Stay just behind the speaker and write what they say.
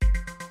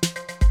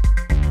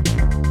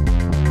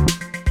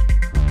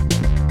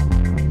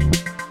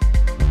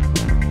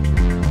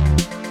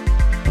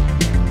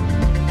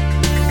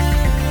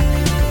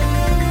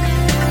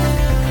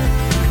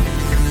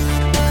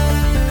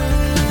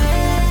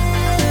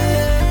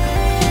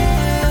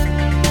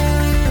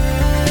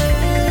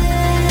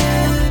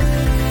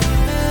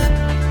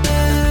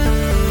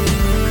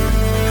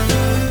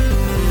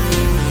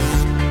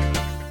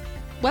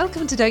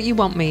to Don't You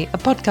Want Me, a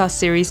podcast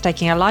series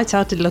taking a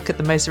light-hearted look at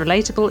the most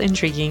relatable,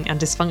 intriguing and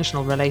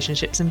dysfunctional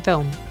relationships in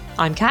film.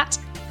 I'm Kat.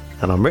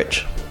 And I'm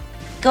Rich.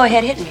 Go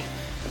ahead, hit me.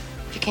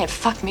 If you can't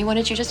fuck me, why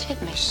don't you just hit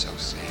me? So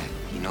sad.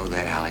 You know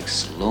that,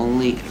 Alex.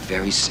 Lonely and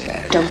very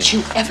sad. Don't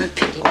you ever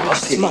pity me, I'll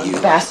pity smug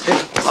you.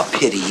 bastard. I'll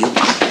pity you.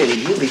 I'll pity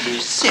you because you're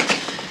sick.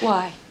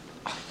 Why?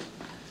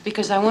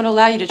 Because I won't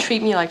allow you to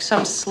treat me like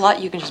some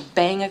slut you can just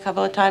bang a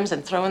couple of times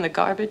and throw in the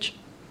garbage?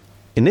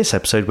 In this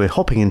episode, we're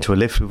hopping into a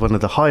lift with one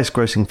of the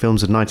highest-grossing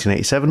films of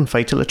 1987,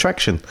 Fatal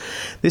Attraction.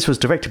 This was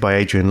directed by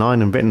Adrian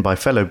Lyne and written by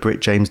fellow Brit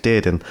James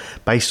Dearden,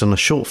 based on a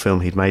short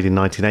film he'd made in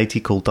 1980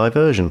 called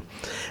Diversion.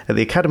 At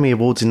the Academy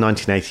Awards in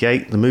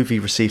 1988, the movie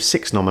received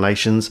 6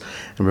 nominations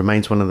and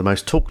remains one of the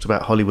most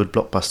talked-about Hollywood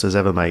blockbusters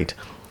ever made.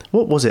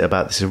 What was it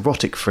about this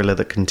erotic thriller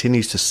that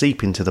continues to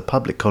seep into the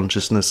public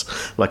consciousness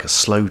like a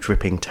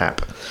slow-dripping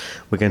tap?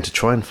 We're going to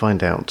try and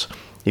find out.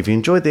 If you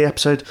enjoyed the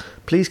episode,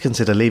 please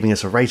consider leaving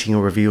us a rating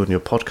or review on your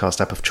podcast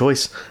app of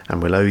choice,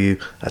 and we'll owe you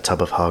a tub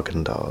of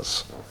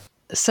Haagen-Dazs.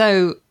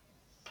 So,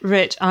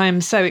 Rich, I'm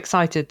so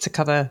excited to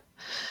cover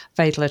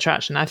Fatal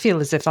Attraction. I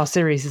feel as if our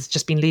series has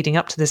just been leading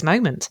up to this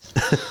moment.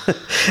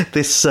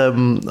 This,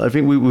 I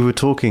think we were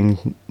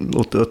talking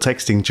or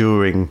texting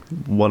during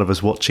one of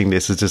us watching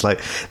this. It's just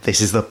like, this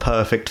is the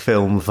perfect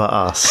film for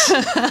us.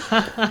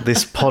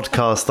 This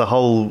podcast, the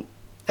whole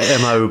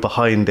MO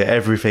behind it,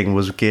 everything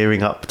was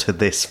gearing up to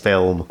this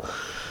film.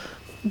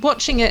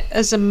 Watching it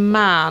as a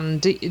man,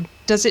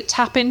 does it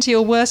tap into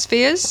your worst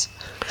fears?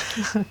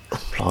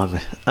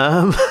 Blimey.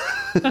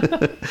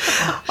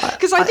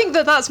 Because I think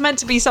that's meant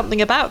to be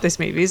something about this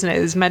movie, isn't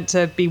it? It's meant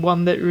to be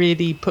one that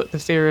really put the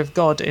fear of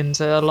God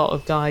into a lot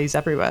of guys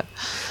everywhere.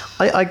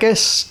 I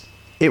guess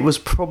it was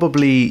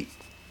probably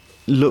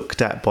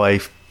looked at by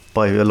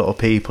a lot of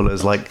people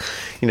as like,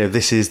 you know,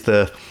 this is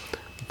the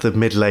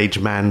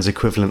middle-aged man's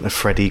equivalent of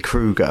Freddy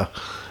Krueger.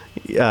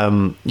 You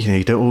know,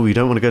 you don't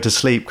want to go to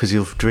sleep because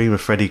you'll dream of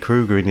Freddy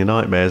Krueger in your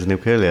nightmares and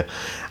he'll kill you,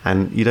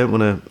 and you don't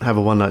want to have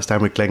a one-night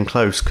stand with Glenn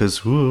Close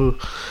because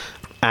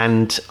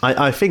and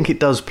I think it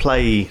does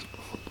play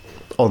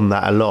on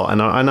that a lot, and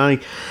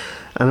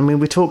I mean,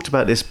 we talked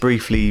about this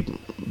briefly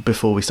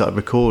before we started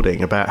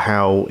recording about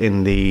how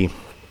in the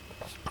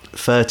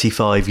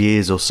 35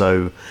 years or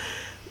so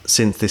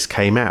since this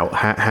came out,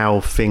 how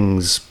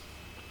things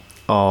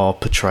are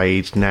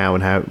portrayed now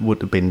and how it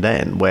would have been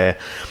then, where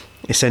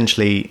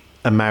essentially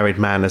a married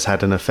man has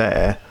had an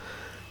affair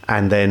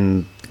and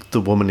then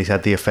the woman he's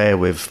had the affair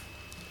with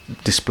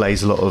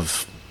displays a lot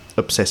of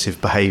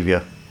obsessive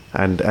behaviour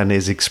and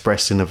is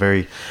expressed in a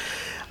very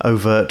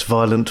overt,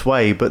 violent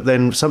way. But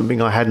then something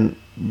I hadn't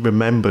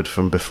remembered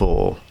from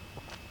before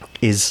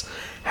is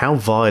how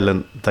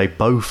violent they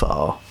both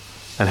are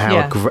and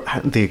how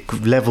the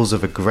levels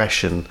of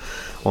aggression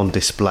on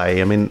display.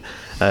 I mean,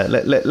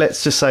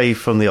 let's just say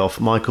from the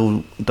off,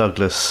 Michael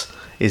Douglas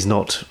is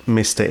not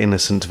Mr.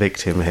 Innocent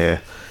Victim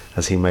here,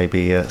 as he may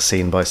be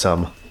seen by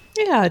some.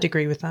 Yeah, I'd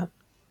agree with that.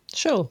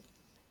 Sure.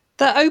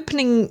 The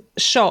opening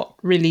shot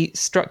really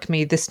struck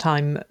me this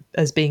time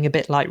as being a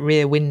bit like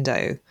Rear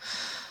Window.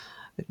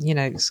 You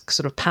know,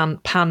 sort of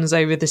pans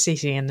over the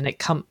city and then it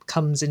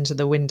comes into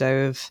the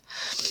window of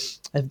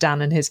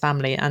Dan and his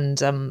family,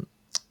 and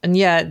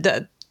yeah,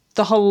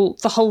 the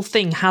whole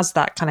thing has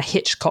that kind of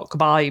Hitchcock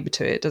vibe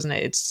to it, doesn't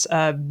it? It's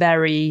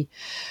very,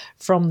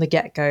 from the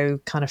get-go,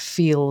 kind of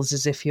feels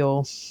as if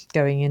you're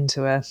going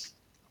into a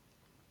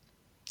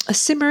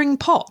simmering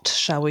pot,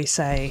 shall we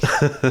say.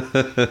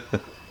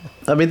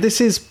 I mean,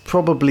 this is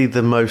probably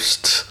the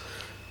most,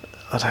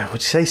 I don't know,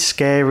 would you say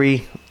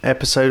scary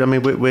episode? I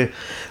mean,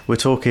 we're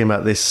talking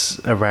about this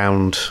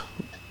around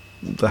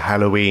the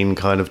Halloween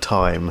kind of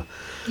time.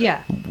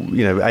 Yeah.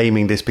 You know,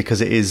 aiming this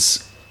because it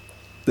is,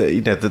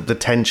 you know, the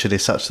tension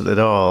is such that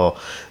there are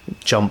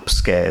jump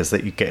scares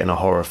that you get in a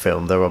horror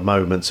film. There are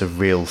moments of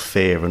real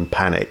fear and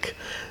panic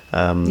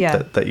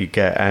that you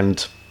get,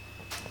 and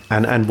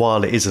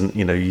while it isn't,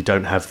 you know, you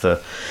don't have the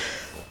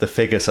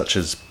figure such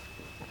as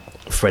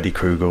Freddy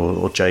Krueger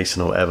or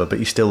Jason or whatever, but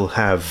you still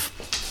have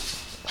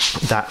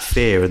that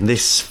fear, and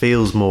this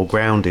feels more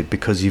grounded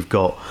because you've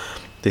got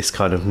this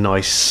kind of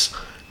nice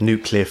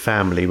nuclear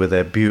family with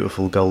their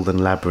beautiful golden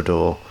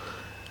Labrador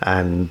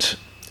and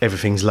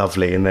everything's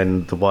lovely, and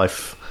then the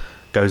wife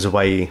goes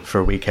away for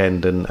a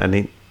weekend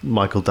and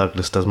Michael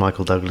Douglas does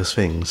Michael Douglas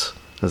things,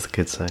 as the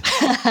kids say.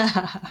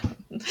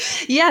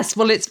 Yes,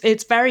 well,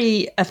 it's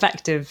very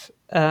effective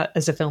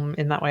as a film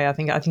in that way. I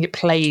think it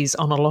plays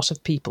on a lot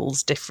of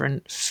people's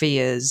different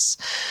fears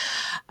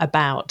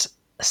about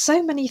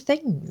so many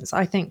things.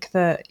 I think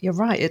that you're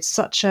right. It's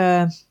such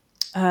a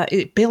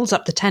it builds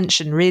up the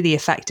tension really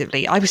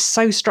effectively. I was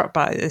so struck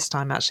by it this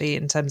time, actually,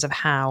 in terms of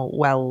how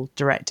well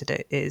directed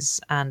it is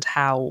and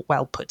how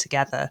well put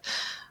together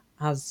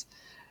as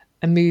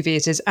a movie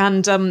it is.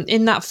 And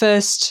in that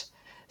first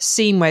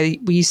scene where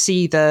we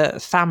see the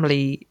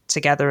family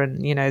together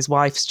and, you know, his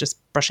wife's just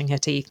brushing her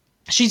teeth,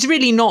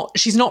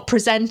 she's not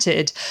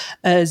presented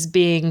as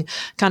being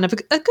kind of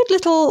a good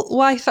little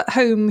wife at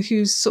home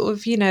who's sort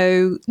of,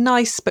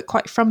 nice but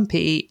quite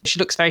frumpy. She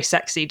looks very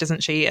sexy,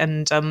 doesn't she?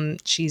 And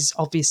she's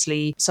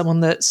obviously someone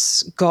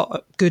that's got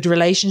a good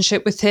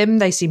relationship with him.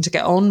 They seem to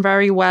get on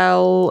very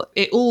well.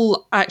 It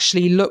all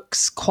actually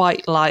looks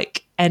quite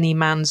like any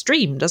man's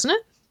dream, doesn't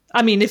it?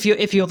 I mean, if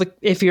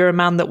you're a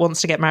man that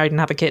wants to get married and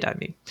have a kid, I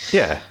mean.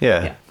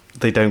 Yeah.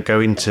 They don't go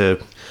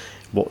into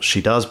what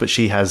she does, but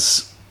she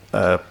has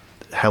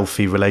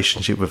healthy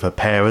relationship with her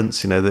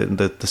parents.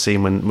 The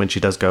scene when she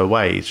does go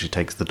away, she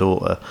takes the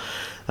daughter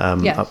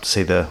up to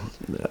see the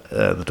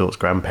daughter's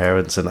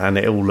grandparents, and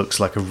it all looks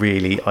like a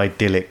really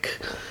idyllic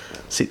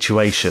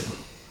situation.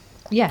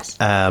 Yes.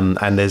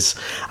 And there's,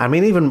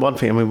 even one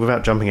thing,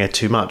 without jumping ahead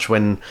too much,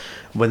 when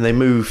they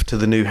move to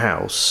the new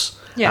house,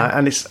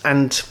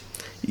 and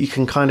you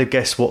can kind of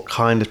guess what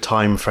kind of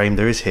time frame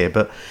there is here,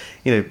 but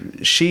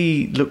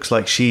she looks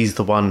like she's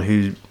the one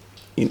who,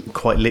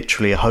 quite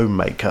literally, a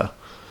homemaker.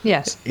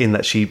 Yes. In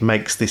that she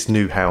makes this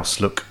new house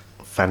look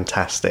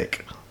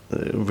fantastic.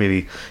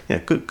 Really,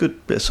 good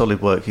bit of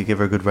solid work. You give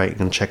her a good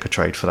rating and check a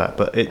trade for that.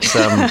 But it's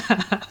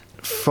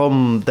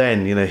from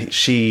then,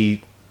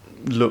 she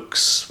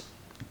looks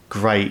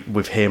great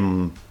with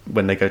him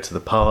when they go to the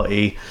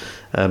party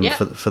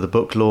for the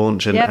book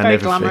launch and very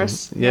everything.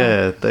 Glamorous.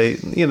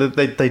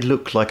 They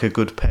look like a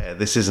good pair.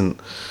 This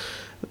isn't,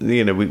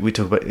 we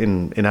talk about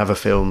in other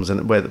films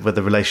and where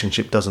the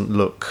relationship doesn't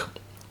look.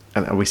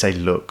 And we say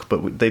look,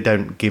 but they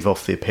don't give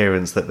off the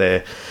appearance that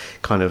they're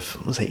kind of,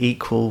 let's say,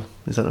 equal.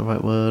 Is that the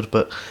right word?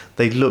 But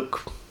they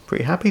look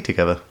pretty happy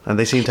together, and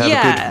they seem to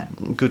have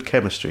a good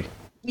chemistry.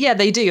 Yeah,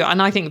 they do,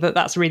 and I think that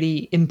that's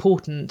really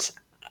important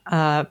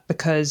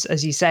because,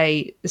 as you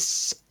say,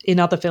 in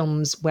other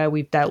films where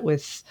we've dealt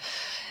with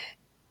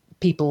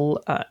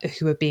people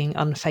who are being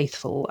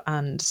unfaithful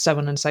and so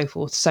on and so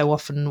forth, so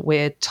often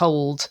we're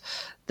told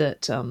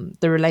that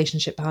the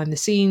relationship behind the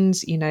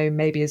scenes,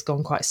 maybe has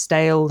gone quite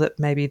stale, that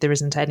maybe there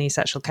isn't any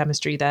sexual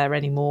chemistry there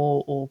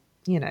anymore, or,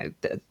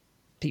 that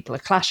people are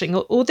clashing,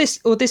 or this,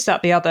 that,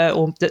 the other,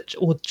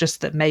 or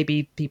just that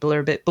maybe people are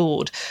a bit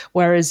bored.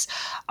 Whereas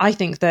I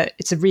think that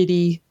it's a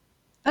really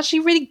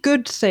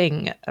good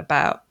thing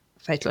about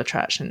Fatal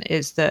Attraction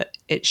is that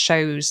it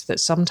shows that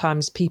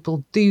sometimes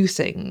people do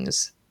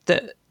things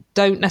that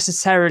don't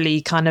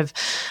necessarily kind of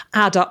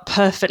add up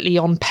perfectly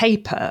on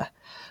paper,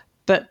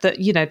 but that,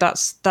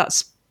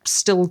 that's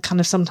still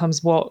kind of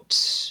sometimes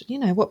what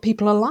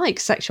people are like.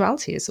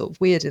 Sexuality is sort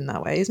of weird in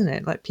that way, isn't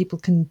it? Like, people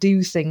can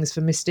do things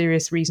for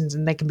mysterious reasons,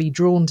 and they can be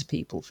drawn to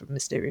people for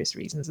mysterious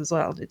reasons as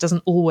well. It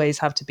doesn't always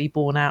have to be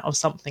born out of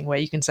something where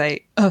you can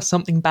say, oh,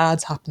 something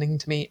bad's happening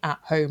to me at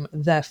home,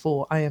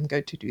 therefore I am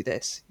going to do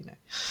this,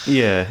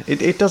 Yeah,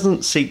 it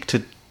doesn't seek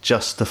to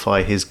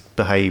justify his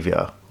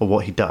behaviour or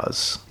what he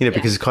does,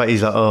 because it's quite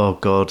easy, like, oh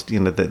god,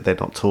 they're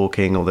not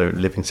talking, or they're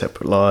living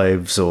separate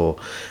lives, or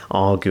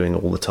arguing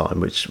all the time,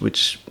 which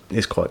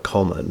is quite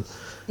common.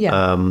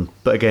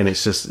 But again,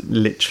 it's just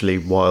literally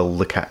while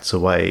the cat's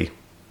away,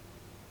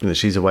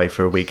 she's away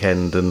for a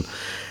weekend,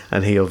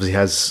 and he obviously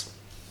has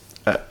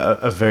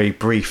a very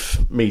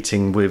brief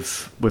meeting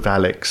with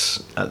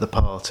Alex at the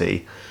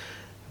party,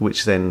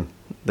 which then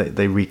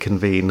they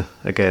reconvene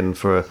again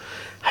for a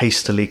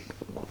hastily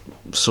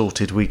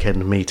sorted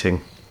weekend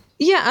meeting.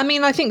 Yeah,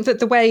 I think that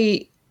the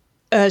way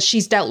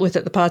she's dealt with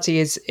at the party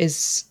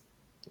is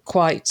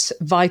quite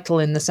vital,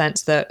 in the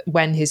sense that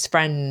when his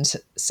friend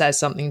says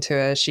something to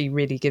her, she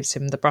really gives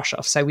him the brush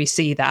off. So we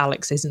see that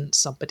Alex isn't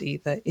somebody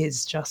that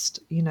is just,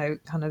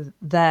 kind of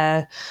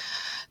there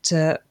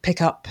to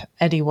pick up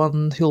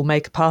anyone who'll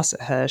make a pass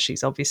at her.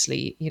 She's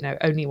obviously,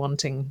 only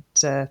wanting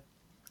to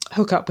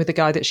hook up with a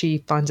guy that she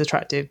finds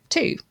attractive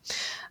too.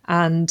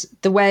 And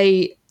the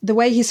way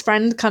his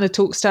friend kind of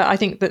talks to her, I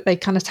think that they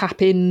kind of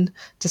tap in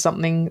to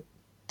something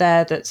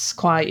there that's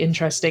quite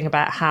interesting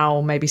about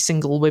how maybe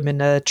single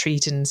women are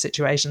treated in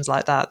situations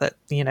like that,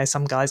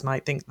 some guys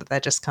might think that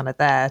they're just kind of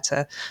there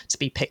to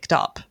be picked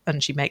up,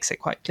 and she makes it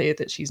quite clear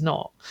that she's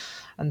not.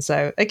 And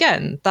so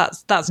again,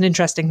 that's an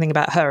interesting thing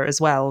about her as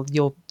well.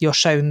 You're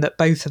shown that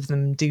both of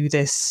them do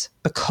this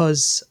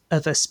because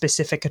of a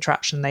specific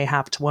attraction they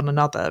have to one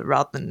another,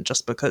 rather than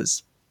just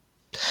because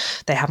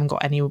they haven't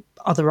got any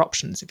other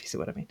options, if you see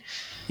what I mean.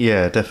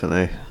 Yeah,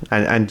 definitely.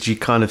 And you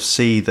kind of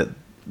see that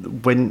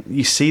when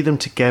you see them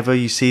together,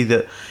 you see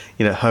that,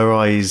 her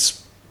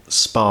eyes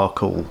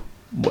sparkle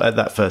at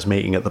that first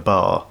meeting at the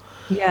bar.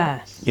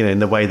 Yeah. In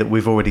the way that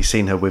we've already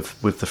seen her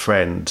with the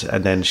friend,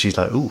 and then she's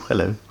like, "Oh,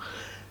 hello,"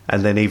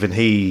 and then even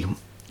he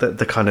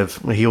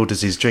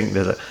orders his drink.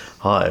 They're like,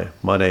 "Hi,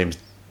 my name's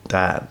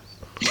Dan."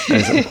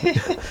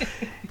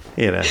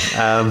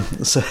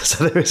 So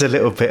there is a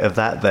little bit of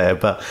that there,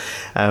 but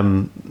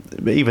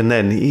even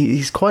then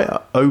he's quite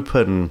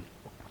open,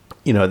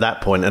 at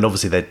that point. And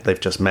obviously they've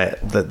just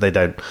met, that they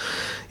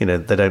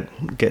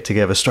don't get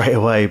together straight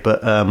away,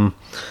 but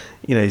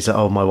he's like,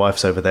 "Oh, my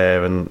wife's over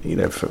there," and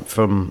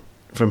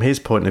from his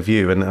point of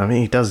view, and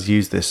he does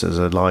use this as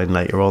a line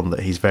later on,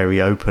 that he's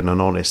very open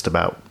and honest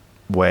about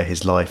where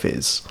his life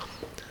is.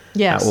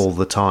 Yes. all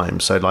the time.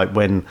 So like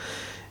when,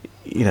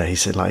 you know, he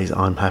said like,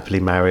 I'm happily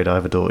married, I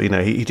have a daughter, you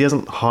know, he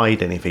doesn't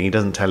hide anything. He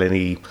doesn't tell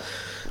any,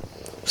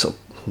 sort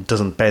of,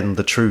 doesn't bend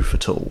the truth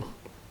at all.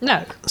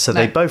 No. So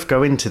no. they both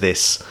go into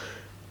this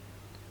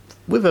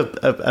with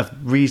a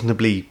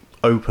reasonably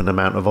open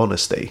amount of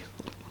honesty.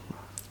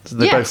 So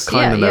they both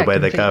kind of know where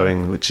they're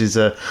going, which is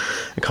a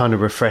kind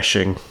of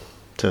refreshing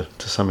to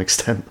some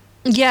extent.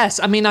 Yes,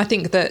 I mean, I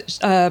think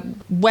that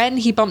when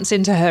he bumps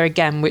into her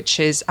again, which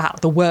is at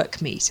the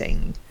work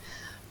meeting,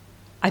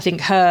 I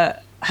think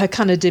her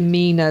kind of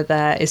demeanour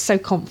there is so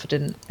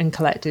confident and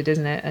collected,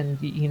 isn't it?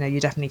 And, you know, you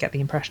definitely get the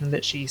impression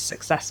that she's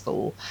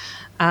successful.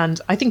 And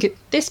I think at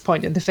this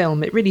point in the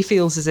film, it really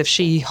feels as if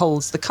she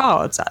holds the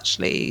cards,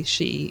 actually.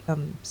 She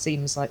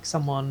seems like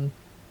someone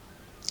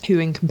who,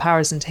 in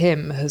comparison to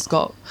him, has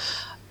got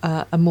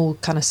a more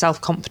kind of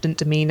self-confident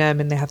demeanour. I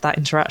mean, they have that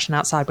interaction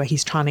outside where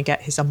he's trying to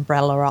get his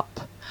umbrella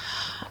up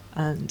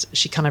and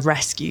she kind of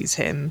rescues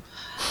him.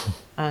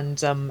 And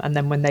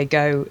then when they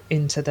go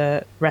into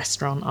the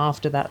restaurant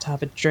after that to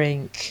have a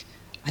drink,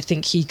 I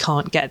think he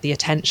can't get the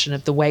attention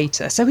of the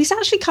waiter. So he's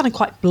actually kind of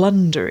quite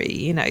blundery,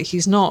 you know.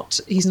 He's not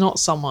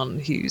someone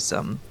who's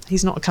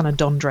he's not a kind of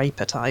Don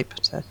Draper type,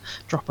 to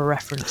drop a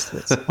reference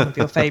that's one of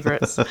your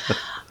favourites.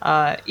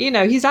 You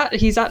know, he's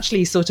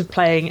actually sort of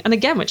playing, and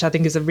again, which I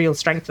think is a real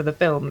strength of the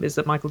film, is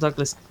that Michael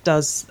Douglas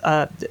does.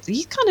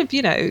 He kind of,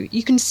 you know,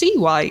 you can see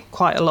why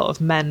quite a lot of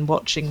men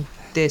watching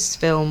this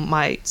film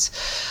might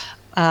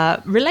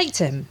relate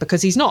to him,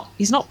 because he's not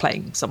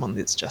playing someone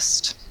that's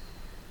just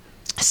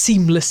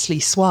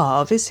seamlessly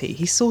suave, is he?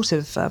 He's sort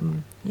of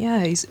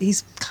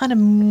he's kind of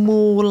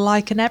more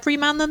like an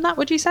everyman than that,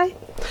 would you say?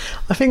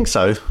 I think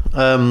so.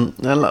 And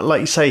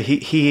like you say,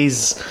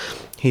 he's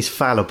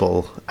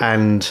fallible,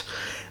 and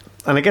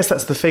I guess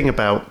that's the thing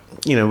about,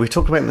 you know, we've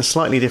talked about it in a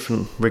slightly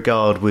different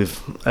regard with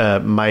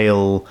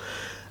male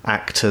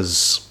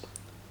actors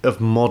of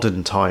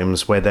modern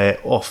times, where they're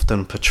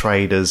often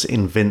portrayed as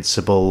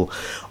invincible,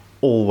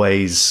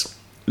 always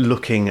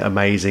looking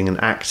amazing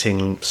and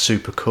acting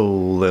super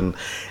cool, and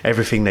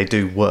everything they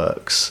do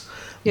works.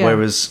 Yeah.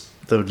 Whereas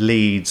the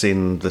leads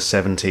in the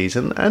 70s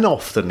and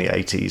often the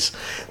 80s,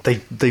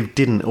 they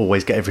didn't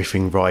always get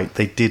everything right.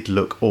 They did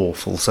look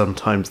awful.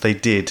 Sometimes they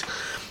did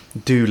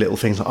do little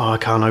things like, I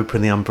can't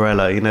open the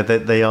umbrella. You know,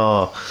 they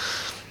are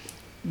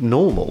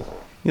normal,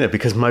 you know,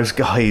 because most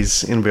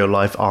guys in real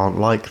life aren't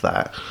like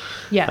that.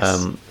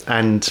 Yes.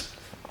 And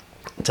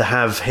to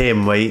have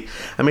him,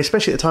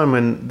 especially at the time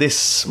when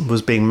this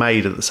was being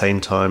made at the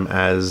same time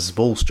as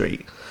Wall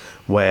Street,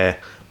 where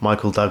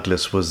Michael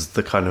Douglas was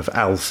the kind of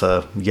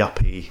alpha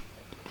yuppie,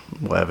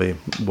 whatever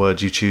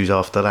word you choose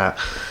after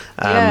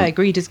that.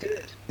 Greed is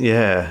good.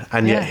 Yeah,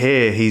 and yet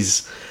here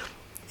he's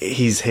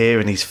here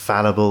and he's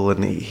fallible,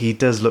 and he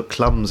does look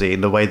clumsy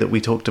in the way that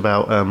we talked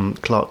about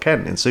Clark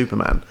Kent in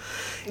Superman.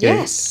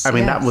 Yes, I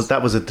mean, that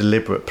was a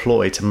deliberate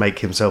ploy to make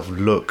himself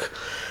look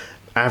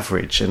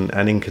average and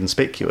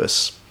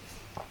inconspicuous,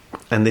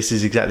 and this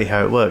is exactly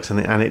how it works,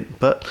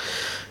 but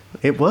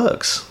it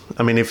works.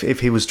 I mean, if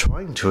he was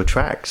trying to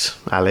attract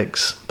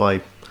Alex by,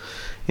 you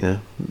know,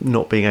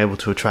 not being able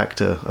to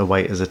attract a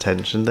waiter's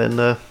attention, then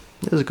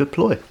it was a good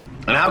ploy.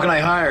 And how can I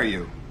hire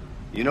you?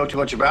 You know too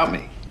much about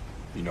me.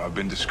 You know, I've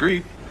been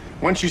discreet.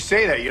 Once you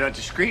say that, you're not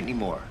discreet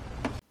anymore.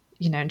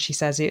 You know, and she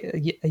says,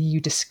 are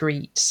you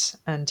discreet?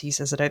 And he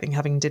says, I don't think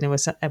having dinner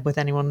with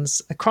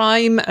anyone's a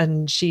crime.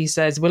 And she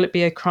says, will it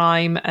be a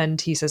crime?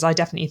 And he says, I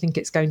definitely think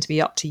it's going to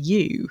be up to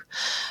you.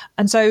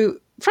 And so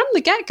from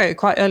the get-go,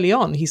 quite early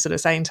on, he's sort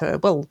of saying to her,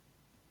 well,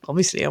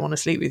 obviously I want to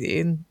sleep with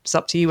you, and it's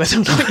up to you whether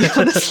or not you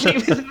want to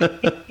sleep with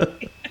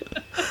me.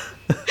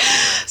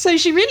 So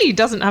she really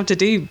doesn't have to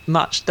do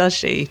much, does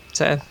she,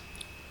 to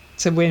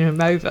win him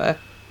over?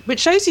 Which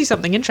shows you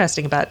something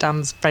interesting about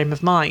Dan's frame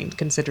of mind,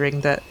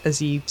 considering that,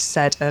 as you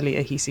said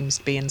earlier, he seems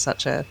to be in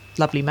such a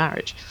lovely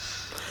marriage.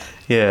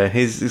 Yeah,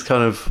 he's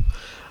kind of,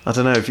 I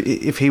don't know,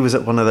 if he was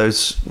at one of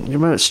those, you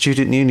remember at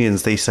student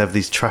unions, they used to have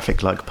these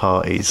traffic light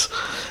parties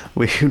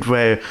where you'd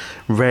wear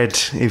red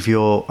if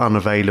you're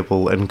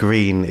unavailable and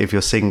green if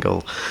you're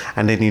single,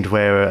 and then you'd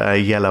wear a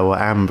yellow or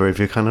amber if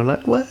you're kind of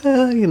like,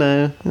 well, you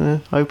know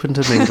open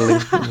to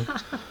mingling.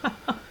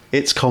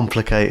 It's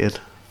complicated.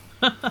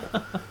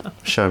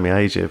 Show me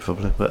age here,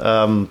 probably, but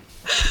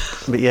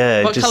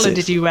yeah. What colour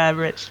did you wear,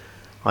 Rich?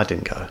 I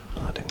didn't go.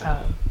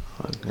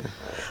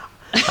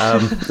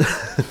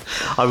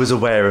 I was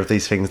aware of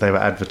these things; they were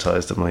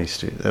advertised at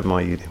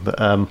my uni. But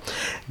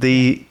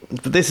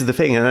this is the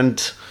thing,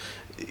 and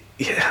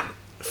yeah,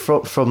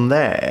 from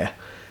there,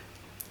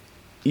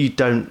 you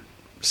don't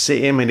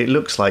see him, and it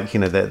looks like, you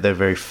know, they're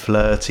very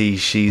flirty.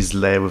 She's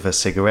there with her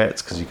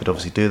cigarettes, because you could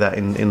obviously do that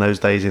in those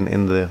days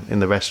in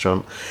the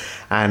restaurant,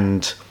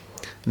 and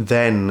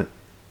then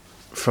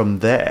from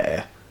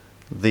there,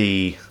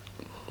 the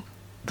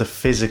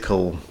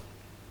physical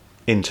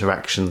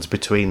interactions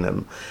between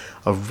them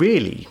are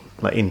really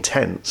like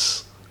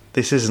intense.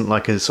 This isn't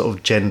like a sort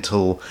of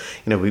gentle,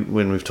 you know,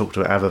 when we've talked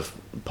about other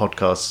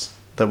podcasts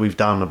that we've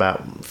done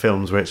about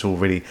films where it's all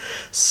really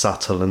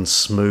subtle and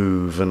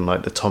smooth, and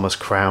like the Thomas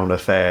Crown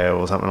Affair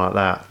or something like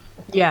that.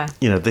 Yeah.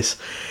 You know, this,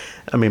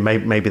 I mean,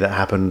 maybe that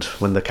happened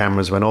when the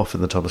cameras went off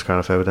in the Thomas Crown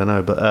Affair, I don't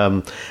know. But,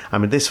 I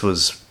mean, this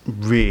was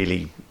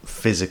really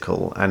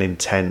physical and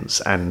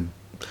intense and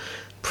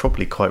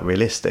probably quite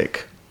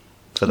realistic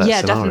for that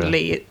scenario.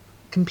 Definitely.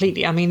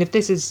 Completely. I mean, if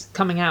this is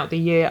coming out the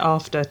year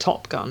after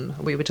Top Gun,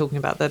 we were talking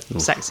about the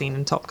sex scene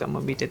in Top Gun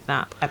when we did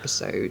that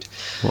episode.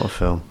 What a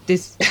film.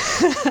 This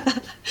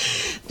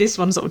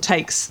one sort of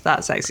takes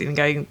that sex scene and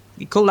going,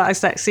 you call that a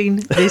sex scene?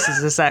 This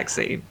is a sex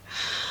scene.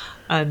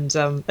 And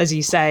as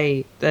you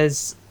say, I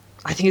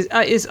think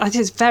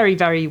it's very,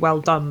 very well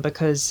done,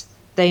 because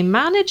they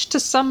managed to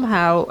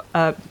somehow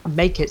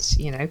make it,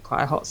 you know,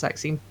 quite a hot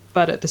sex scene,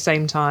 but at the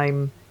same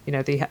time, you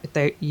know,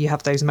 you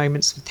have those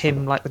moments with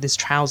him, like with his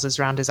trousers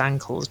around his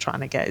ankles, trying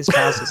to get his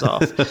trousers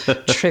off,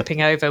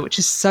 tripping over, which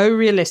is so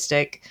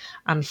realistic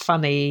and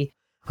funny.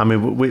 I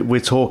mean, we're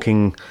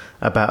talking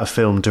about a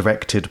film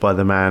directed by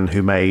the man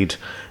who made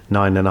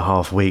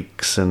 9.5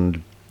 Weeks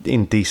and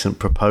Indecent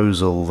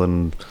Proposal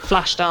and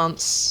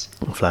Flashdance,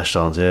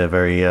 yeah,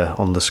 very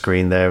on the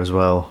screen there as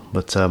well.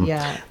 But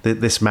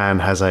this man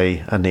has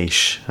a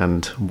niche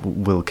and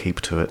will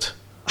keep to it.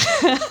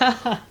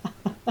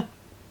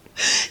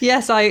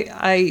 Yes,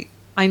 I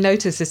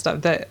noticed this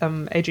stuff, that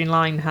Adrian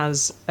Lyne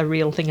has a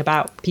real thing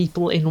about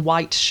people in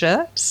white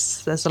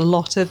shirts. There's a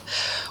lot of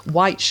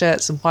white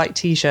shirts and white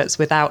T-shirts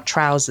without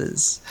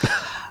trousers.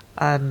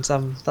 And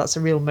that's a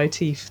real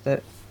motif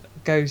that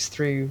goes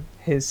through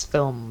his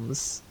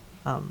films,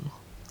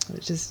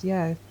 which is,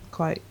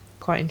 quite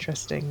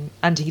interesting.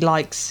 And he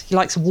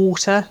likes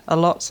water a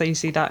lot, so you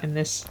see that in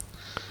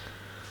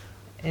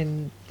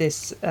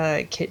this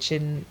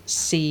kitchen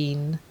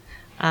scene.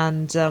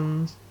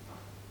 And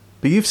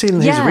but you've seen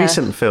his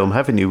recent film,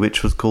 haven't you,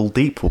 which was called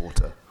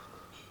Deepwater?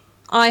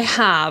 I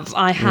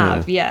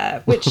have,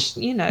 yeah. Which,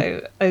 you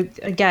know,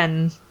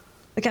 again,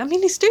 I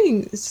mean,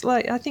 it's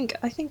like, I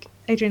think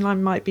Adrian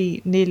Lyne might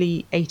be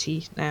nearly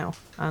 80 now,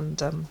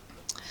 and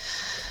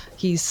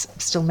he's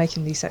still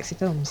making these sexy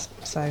films.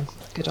 So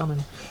good on him.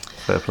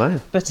 Fair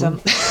play. But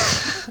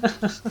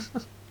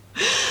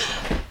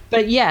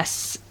but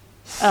yes.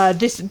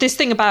 This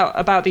thing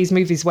about these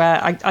movies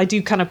where I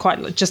do kind of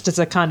quite, just as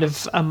a kind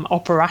of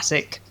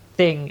operatic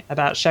thing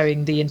about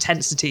showing the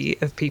intensity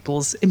of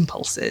people's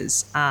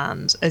impulses,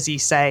 and, as you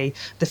say,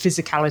 the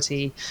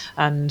physicality,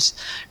 and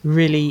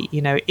really,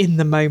 you know, in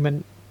the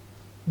moment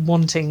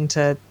wanting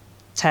to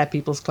tear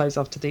people's clothes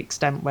off to the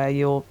extent where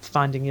you're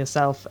finding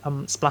yourself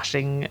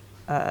splashing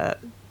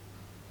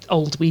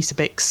old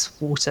Weetabix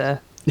water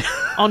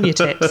on your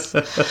tits.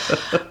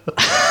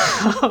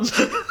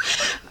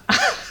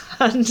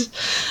 And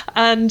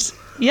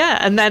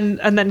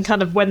then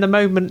kind of when the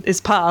moment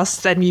is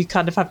past, then you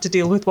kind of have to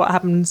deal with what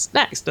happens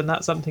next, and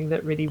that's something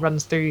that really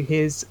runs through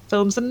his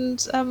films.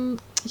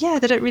 And they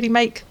don't really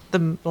make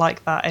them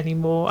like that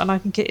anymore, and I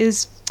think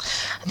it's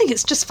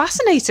just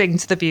fascinating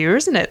to the viewer,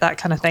 isn't it, that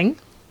kind of thing?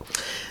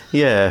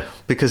 Yeah,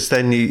 because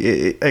then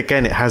it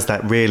has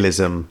that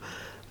realism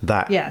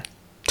that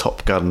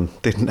Top Gun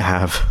didn't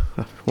have.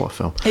 What a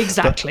film!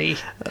 Exactly.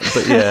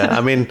 But yeah,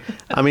 I mean,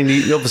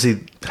 you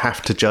obviously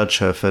have to judge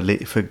her for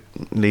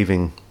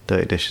leaving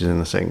dirty dishes in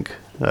the sink.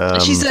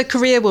 She's a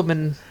career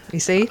woman, you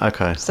see.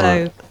 Okay. So,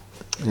 right.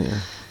 Yeah.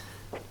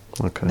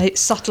 Okay.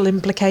 Subtle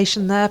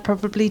implication there,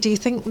 probably. Do you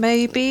think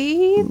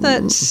maybe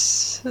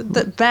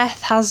that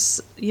Beth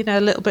has, you know,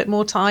 a little bit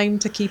more time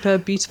to keep her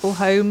beautiful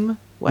home,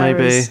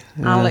 whereas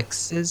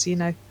Alex is, you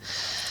know,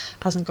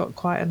 hasn't got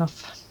quite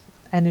enough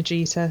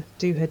energy to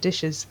do her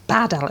dishes.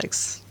 Bad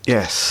Alex.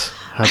 Yes.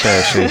 How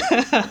dare she?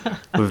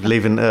 With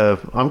leaving.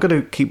 I'm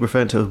going to keep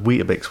referring to it as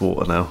Weetabix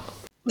water now.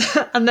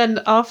 And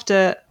then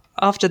after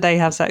they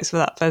have sex for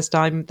that first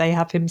time, they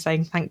have him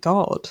saying "thank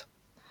God."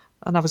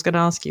 And I was going to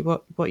ask you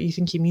what you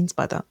think he means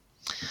by that.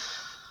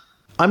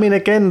 I mean,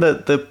 again,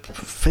 the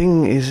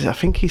thing is, I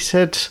think he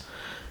said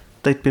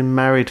they'd been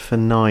married for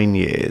 9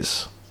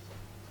 years,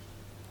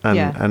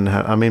 and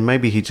I mean,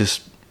 maybe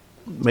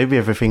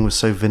everything was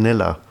so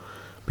vanilla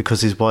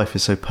because his wife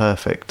is so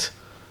perfect,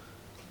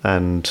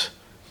 and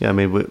yeah, I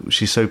mean,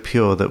 she's so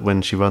pure that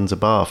when she runs a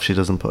bath, she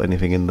doesn't put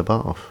anything in the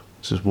bath;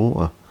 it's just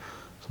water.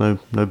 There's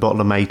no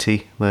bottle of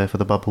matey there for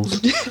the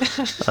bubbles.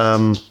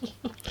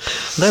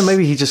 No,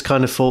 maybe he just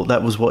kind of thought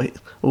that was what.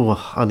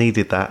 I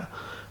needed that.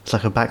 It's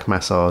like a back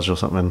massage or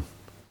something.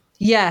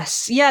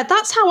 Yes, yeah,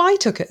 that's how I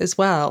took it as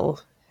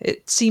well.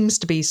 It seems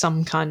to be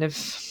some kind of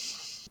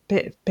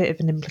bit of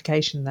an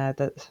implication there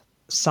that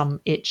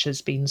some itch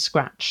has been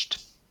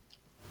scratched.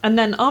 And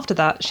then after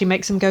that, she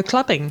makes him go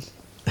clubbing,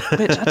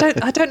 which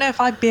I don't know if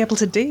I'd be able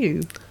to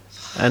do.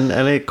 And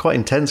a quite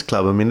intense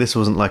club. I mean, this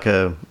wasn't like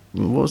a,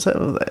 what was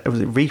that?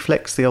 Was it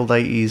Reflex, the old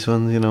 80s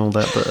one, you know, all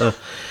that? But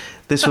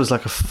this was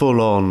like a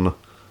full-on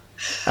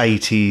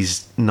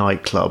 80s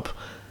nightclub.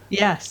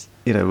 Yes.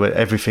 You know, where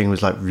everything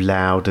was like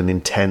loud and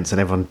intense and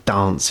everyone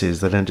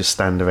dances. They don't just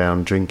stand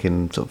around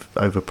drinking sort of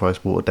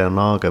overpriced watered down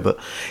lager. But,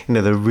 you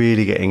know, they're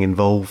really getting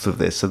involved with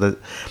this. So that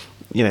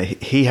you know,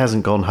 he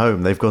hasn't gone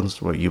home. They've gone.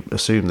 Well, you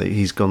assume that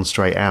he's gone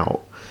straight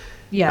out.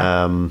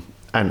 Yeah.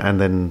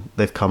 And then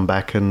they've come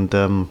back and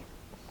got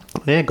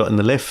in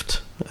the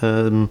lift.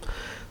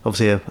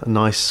 Obviously, a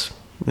nice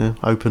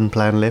open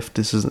plan lift.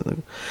 This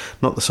isn't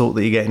not the sort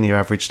that you get in your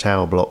average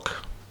tower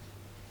block.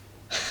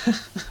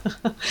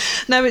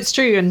 No, it's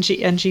true. And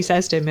she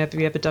says to him, "Have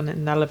you ever done it in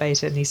an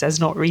elevator?" And he says,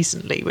 "Not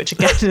recently," which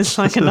again is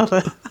like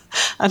another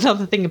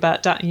thing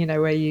about that,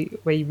 where you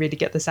really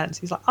get the sense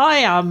he's like, "I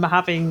am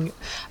having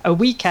a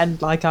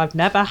weekend like I've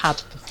never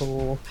had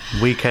before."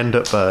 Weekend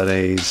at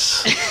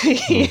Bernie's.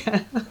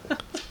 Yeah.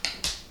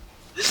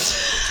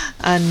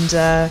 And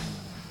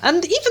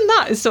even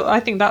that is I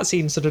think that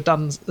scene's sort of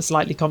done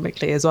slightly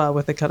comically as well,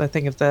 with the kind of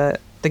thing of the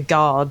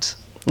guard.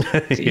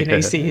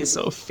 You see his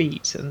sort of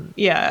feet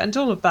and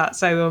all of that.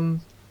 So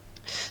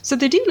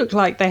they do look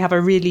like they have a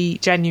really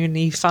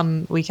genuinely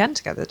fun weekend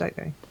together, don't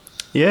they?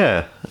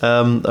 Yeah.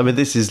 I mean,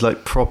 this is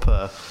like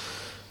proper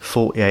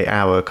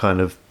 48-hour kind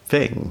of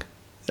thing.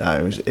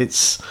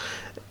 It's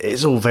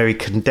all very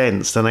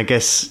condensed, and I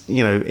guess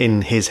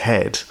in his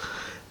head,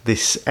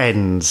 this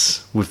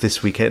ends with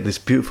this weekend, this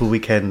beautiful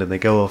weekend, and they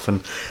go off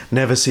and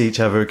never see each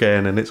other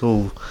again, and it's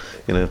all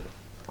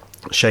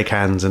shake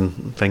hands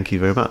and thank you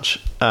very much.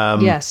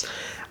 Yes.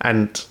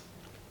 And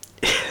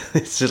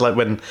it's just like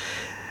when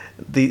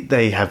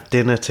they have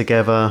dinner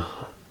together,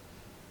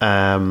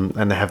 and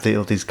they have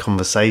all these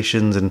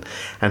conversations, and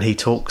he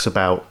talks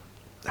about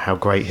how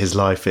great his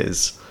life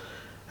is.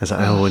 It's like,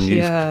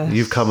 and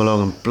you've come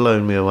along and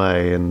blown me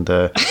away, and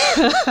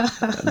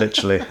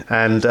literally,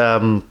 and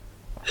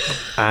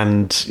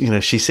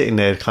she's sitting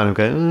there kind of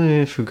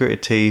going through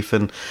gritted teeth,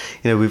 and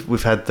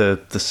we've had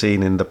the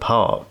scene in the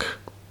park.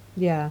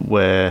 Yeah.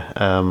 Where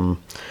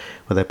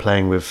they're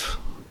playing with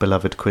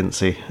beloved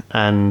Quincy,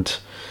 and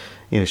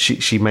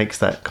she makes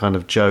that kind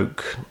of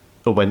joke,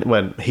 or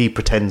when he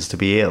pretends to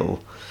be ill,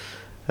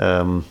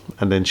 and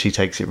then she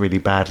takes it really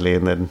badly,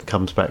 and then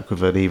comes back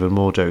with an even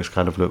more jokes,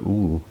 kind of look,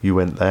 ooh, you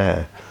went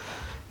there.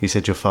 You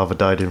said your father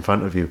died in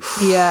front of you.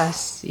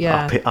 Yes.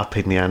 Yeah. Up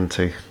in the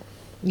ante.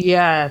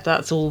 Yeah,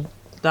 that's all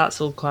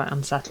quite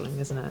unsettling,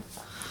 isn't it?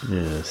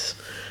 Yes.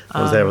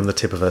 I was there on the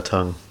tip of her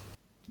tongue.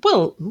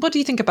 Well, what do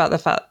you think about the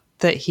fact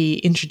that he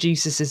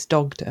introduces his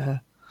dog to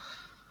her?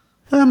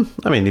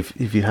 I mean,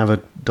 if you have a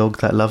dog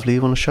that lovely,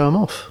 you want to show him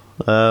off.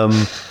 I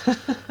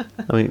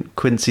mean,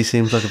 Quincy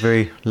seems like a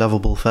very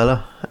lovable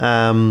fella.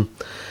 And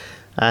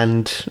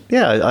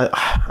yeah,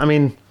 I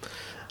mean,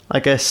 I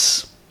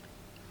guess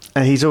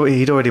he'd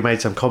already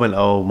made some comment,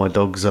 oh, my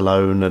dog's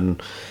alone,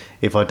 and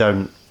if I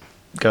don't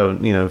go,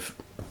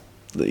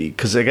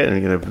 because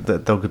again, the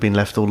dog had been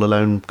left all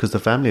alone because the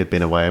family had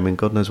been away. I mean,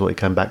 God knows what he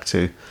came back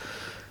to.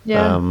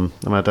 Yeah. I mean,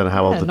 I don't know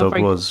how old the dog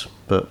was,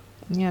 but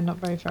not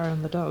very fair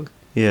on the dog.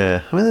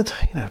 Yeah, I mean,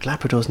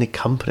 Labradors need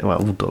company. Well,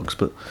 all dogs,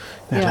 but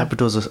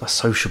Labradors are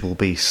sociable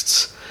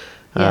beasts.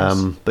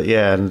 Yes. But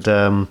yeah, and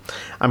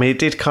I mean, it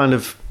did kind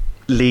of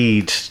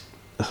lead.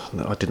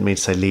 I didn't mean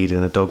to say lead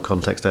in a dog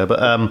context there,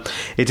 but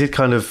it did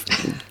kind of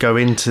go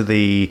into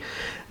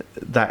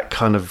that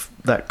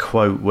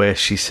quote where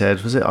she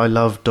said, "Was it? I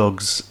love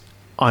dogs.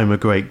 I'm a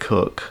great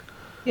cook."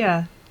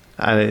 Yeah,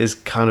 and it is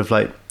kind of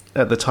like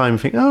at the time, you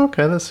think, "Oh,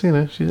 okay, that's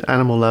she's an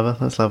animal lover.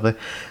 That's lovely,"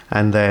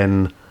 and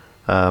then.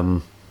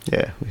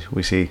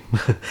 We see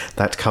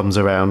that comes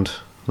around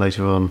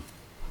later on.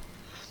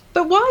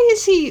 But why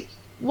is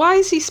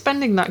he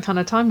spending that kind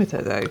of time with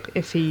her though?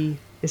 If he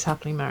is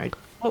happily married,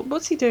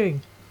 what's he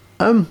doing?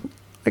 I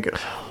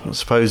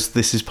suppose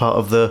this is part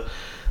of the.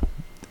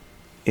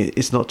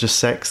 It's not just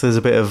sex. There's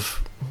a bit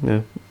of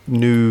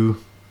new.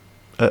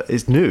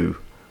 It's new,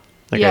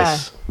 I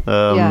guess.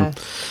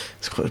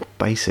 It's quite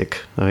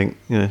basic. I think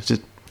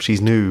just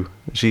she's new.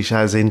 She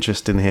has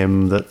interest in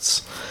him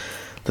that's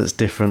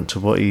different to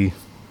what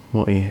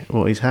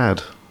he's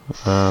had.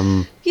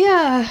 Well,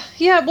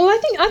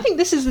 I think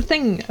this is the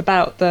thing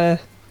about the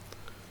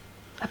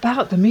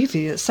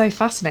movie that's so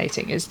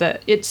fascinating, is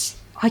that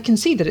I can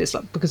see that it's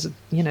like, because of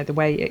the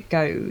way it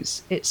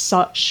goes, it's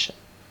such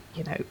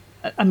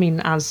I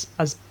mean, as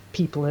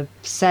people have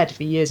said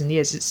for years and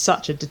years, it's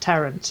such a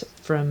deterrent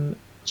from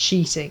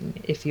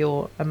cheating if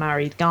you're a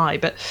married guy.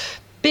 But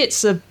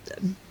bits of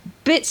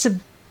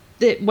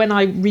when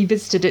I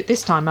revisited it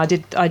this time, I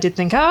did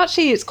think,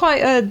 actually, it's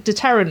quite a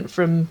deterrent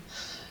from,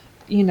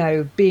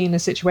 being in a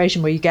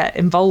situation where you get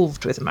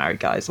involved with a married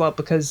guy as well,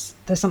 because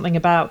there's something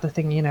about the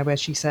thing, where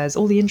she says,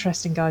 all the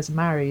interesting guys are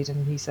married,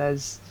 and he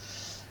says,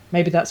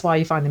 maybe that's why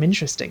you find them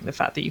interesting, the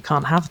fact that you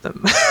can't have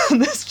them.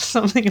 There's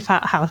something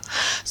about how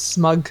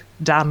smug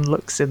Dan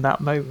looks in that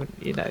moment,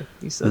 you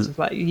sort of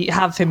like, you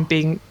have him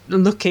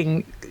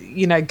looking,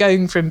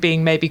 going from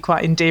being maybe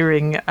quite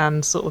endearing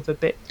and sort of a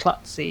bit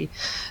klutzy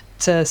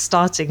to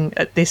starting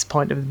at this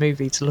point of the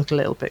movie to look a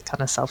little bit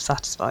kind of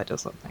self-satisfied or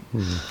something.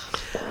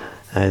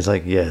 And it's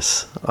like,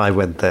 yes, I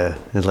went there.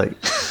 It's like,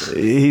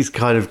 he's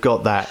kind of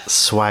got that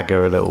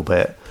swagger a little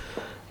bit.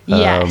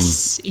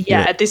 Yes.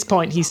 At this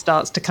point he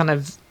starts to kind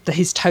of,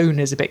 his tone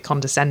is a bit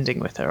condescending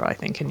with her, I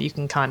think, and you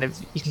can kind of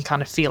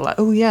feel like,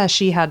 oh yeah,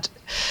 she had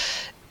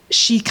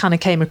she kind of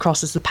came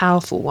across as the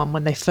powerful one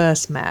when they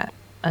first met.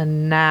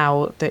 And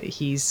now that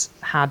he's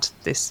had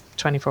this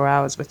 24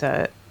 hours with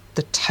her,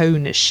 the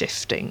tone is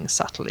shifting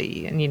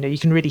subtly. And, you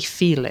can really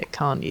feel it,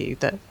 can't you?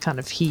 That kind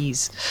of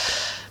he's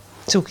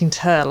talking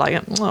to her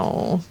like,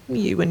 oh,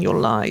 you and your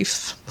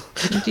life.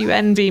 Do you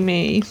envy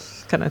me?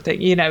 Kind of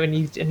thing,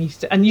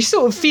 and you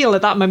sort of feel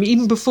at that moment,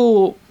 even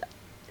before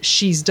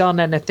she's done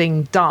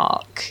anything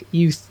dark,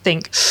 you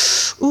think,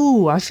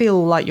 ooh, I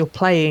feel like you're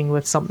playing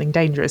with something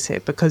dangerous here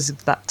because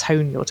of that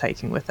tone you're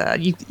taking with her.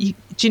 Do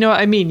you know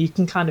what I mean? You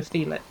can kind of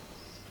feel it.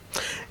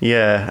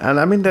 Yeah, and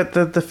I mean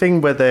the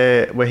thing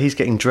where he's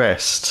getting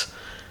dressed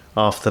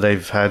after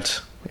they've had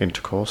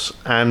intercourse,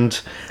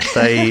 and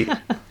they,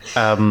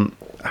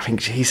 I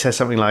think he says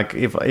something like,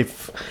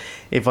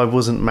 if I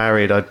wasn't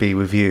married, I'd be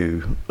with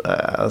you,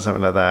 or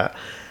something like that.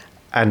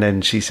 And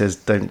then she says,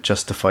 don't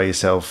justify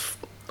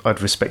yourself. I'd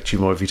respect you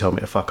more if you told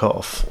me to fuck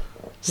off.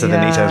 So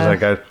then he turns around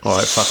and goes, all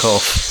right, fuck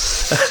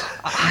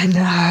off. I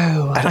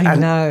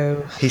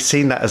know. He's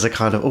seen that as a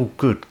kind of, oh,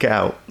 good, get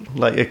out.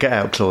 Like a get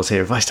out clause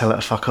here. If I tell her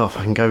to fuck off,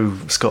 I can go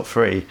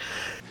scot-free.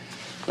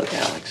 Look,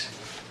 Alex,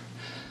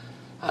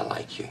 I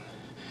like you.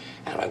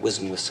 And if I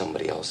wasn't with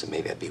somebody else, then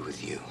maybe I'd be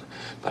with you.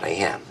 But I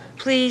am.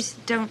 Please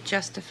don't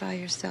justify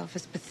yourself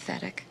as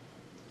pathetic.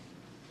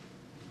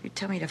 If you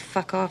tell me to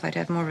fuck off, I'd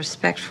have more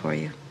respect for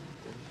you.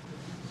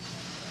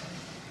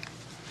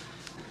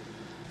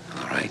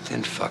 All right,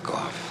 then fuck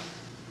off.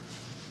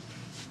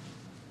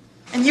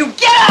 And you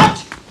get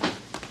out!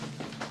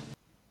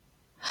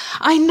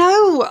 I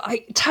know.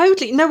 I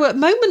totally know. At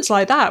moments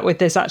like that with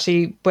this,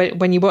 actually,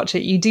 when you watch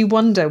it, you do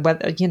wonder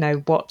whether,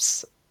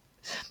 what's...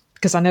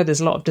 Because I know there's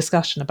a lot of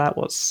discussion about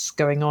what's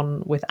going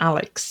on with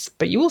Alex,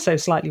 but you also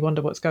slightly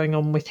wonder what's going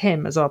on with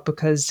him as well,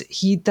 because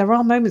there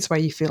are moments where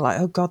you feel like,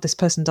 oh God, this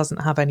person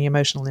doesn't have any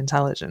emotional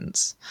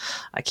intelligence.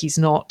 Like he's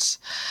not,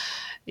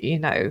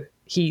 because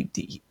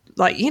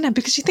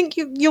you think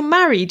you're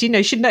married,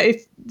 you should know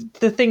if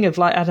the thing of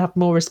like, I'd have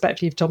more respect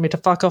if you've told me to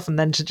fuck off, and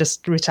then to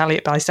just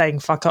retaliate by saying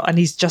fuck off, and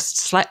he's just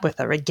slept with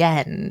her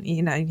again,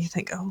 and you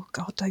think, oh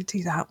God, don't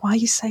do that. Why are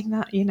you saying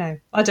that?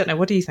 I don't know.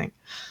 What do you think?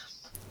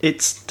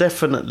 It's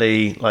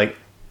definitely like,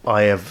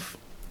 I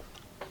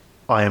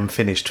am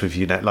finished with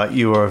you now. Like,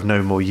 you are of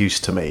no more use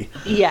to me.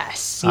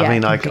 Yes. I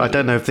mean, I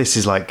don't know if this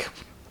is like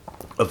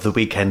of the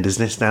weekend. Is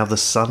this now the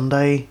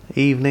Sunday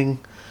evening?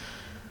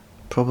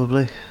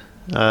 Probably.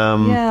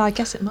 Yeah, I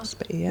guess it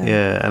must be. Yeah.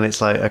 Yeah, and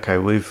it's like, okay,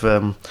 we've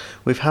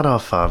had our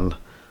fun,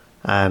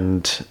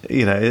 and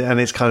and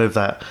it's kind of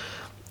that.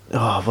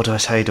 Oh, what do I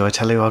say? Do I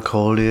tell you I'll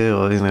call you?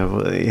 Or,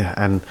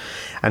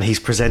 and he's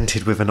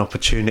presented with an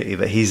opportunity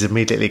that he's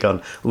immediately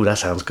gone, oh, that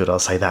sounds good, I'll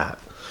say that.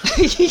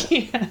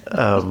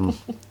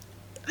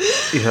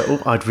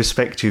 I'd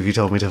respect you if you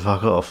told me to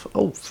fuck off.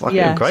 Oh,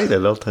 fucking great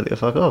then, I'll tell you to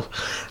fuck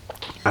off.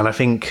 And I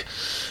think,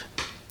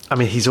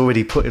 he's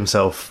already put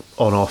himself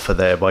on offer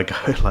there by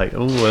going like,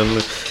 oh, well,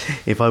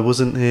 if I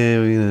wasn't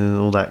here,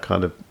 all that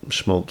kind of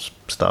schmaltz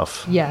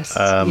stuff. Yes,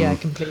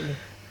 completely.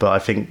 But I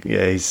think,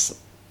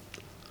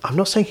 I'm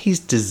not saying he's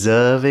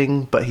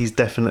deserving, but he's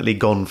definitely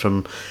gone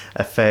from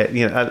a fair,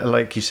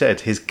 like you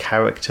said, his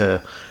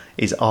character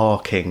is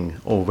arcing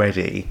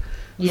already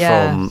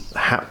from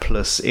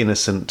hapless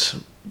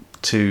innocent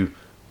to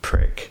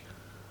prick.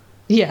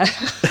 Yeah.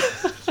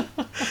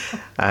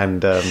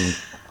 and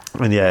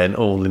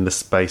all in the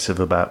space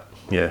of about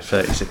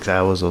 36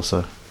 hours or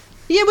so.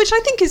 Yeah, which I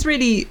think is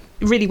really,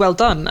 really well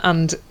done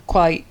and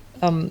quite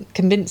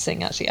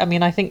convincing, actually.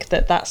 I think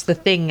that's the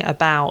thing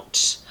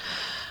about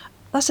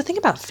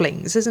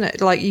flings, isn't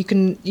it? Like you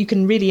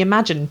can really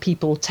imagine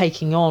people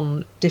taking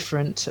on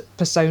different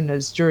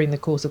personas during the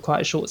course of quite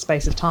a short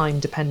space of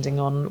time, depending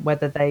on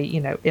whether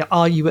they,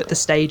 are you at the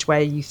stage where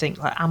you think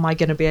like, am I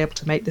going to be able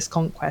to make this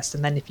conquest?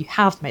 And then if you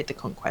have made the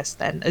conquest,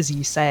 then as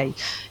you say,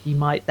 you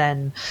might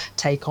then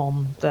take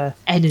on the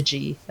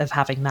energy of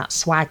having that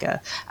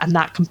swagger, and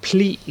that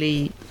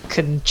completely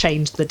can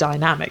change the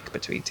dynamic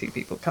between two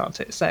people, can't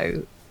it?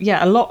 So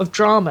yeah, a lot of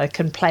drama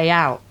can play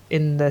out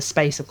in the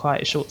space of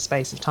quite a short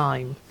space of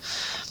time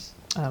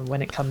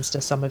when it comes to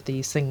some of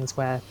these things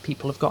where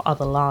people have got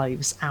other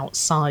lives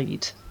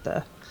outside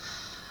the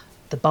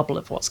bubble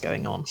of what's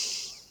going on.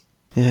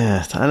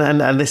 Yeah,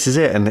 and this is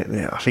it. And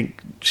I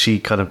think she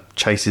kind of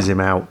chases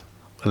him out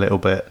a little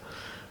bit.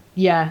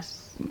 Yeah.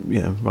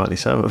 Yeah, rightly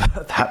so.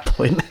 At that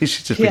point, she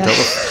should just be told,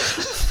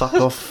 fuck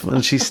off,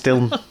 and she's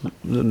still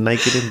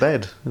naked in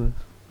bed.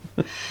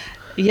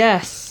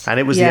 Yes. And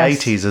it was the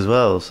 80s as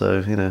well,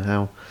 so,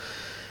 how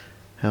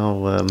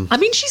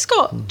she's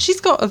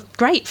got a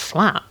great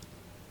flat.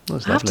 I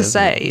have to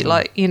say,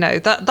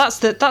 that's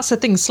the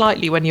thing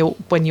slightly when you're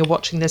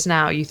watching this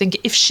now. You think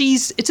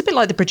it's a bit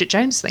like the Bridget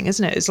Jones thing,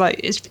 isn't it? It's like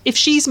if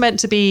she's meant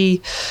to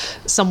be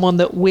someone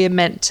that we're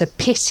meant to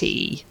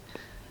pity,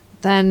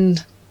 then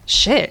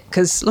shit,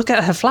 because look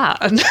at her flat,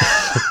 and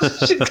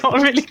she's got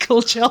a really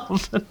cool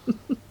job,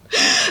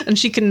 and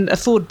she can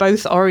afford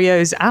both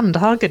Oreos and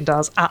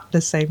Haagen-Dazs at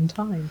the same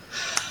time.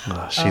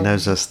 Oh, she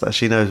knows us.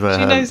 She knows where.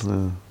 She knows.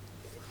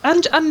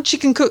 And she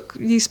can cook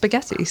you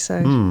spaghetti,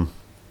 so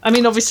I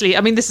mean, obviously,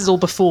 this is all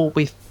before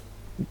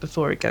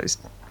it goes,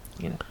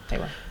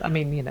 anyway. I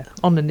mean,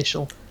 on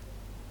initial.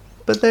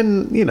 But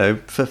then,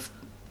 for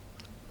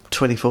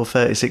 24,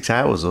 36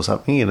 hours or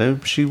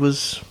something, she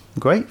was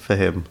great for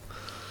him.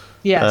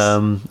 Yes.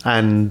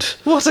 And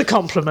what a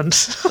compliment.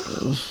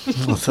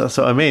 that's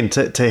what I mean.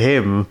 To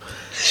him,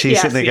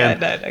 she's sitting there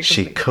going,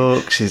 she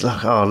cooks, she's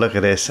like, oh, look at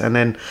this. And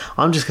then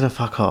I'm just going to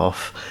fuck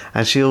off.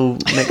 And she'll,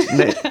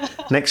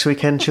 next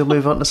weekend, she'll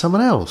move on to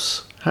someone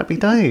else. Happy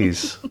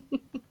days.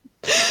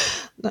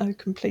 No,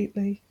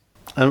 completely.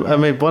 I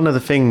mean, one of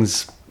the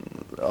things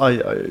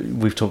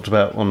we've talked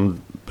about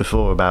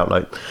before about,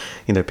 like,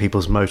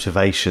 people's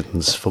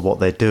motivations for what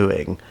they're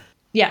doing.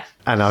 Yeah.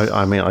 And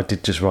I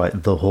did just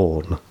write the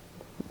horn.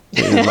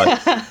 Like,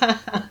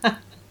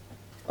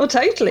 oh,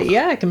 totally.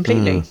 Yeah,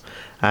 completely.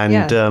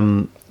 And,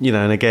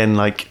 and again,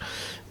 like,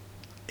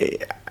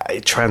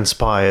 it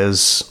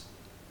transpires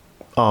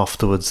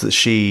afterwards that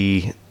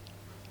she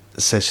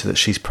says that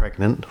she's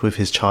pregnant with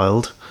his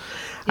child.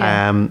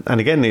 Yeah. And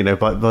again,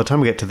 by the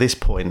time we get to this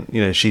point,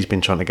 she's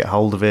been trying to get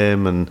hold of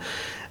him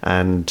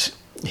and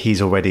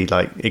he's already,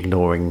 like,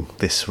 ignoring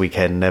this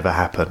weekend never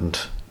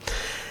happened.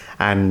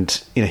 And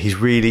he's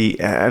really,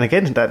 and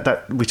again,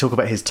 that we talk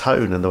about his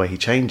tone and the way he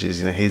changes.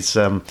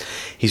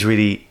 He's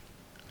really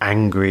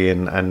angry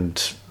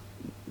and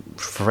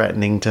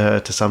threatening to her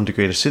to some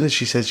degree. And as soon as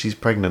she says she's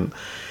pregnant,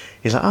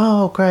 he's like,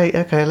 "Oh, great,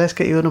 okay, let's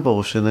get you an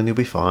abortion, and you'll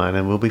be fine,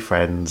 and we'll be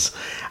friends."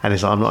 And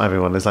he's like, "I'm not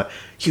having one." It's like,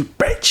 "You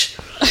bitch."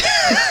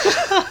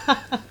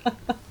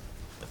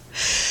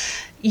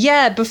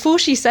 Yeah, before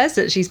she says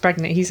that she's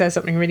pregnant, he says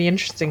something really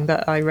interesting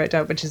that I wrote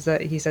down, which is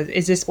that he says,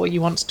 "Is this what you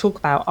want to talk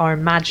about, our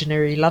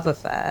imaginary love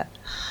affair?"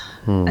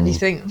 And you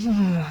think,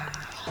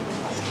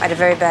 I had a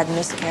very bad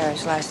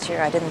miscarriage last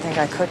year. I didn't think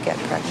I could get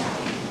pregnant.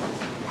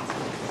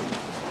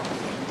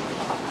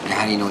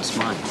 How do you know it's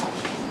mine?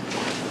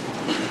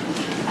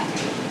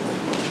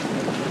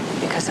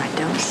 Because I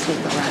don't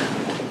sleep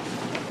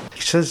around.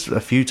 He says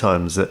a few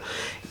times that,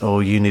 "Oh,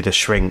 you need a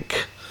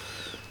shrink."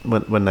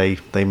 When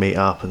they meet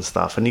up and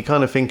stuff, and you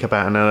kind of think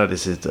about, and I know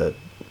this is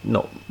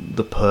not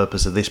the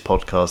purpose of this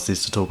podcast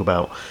is to talk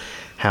about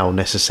how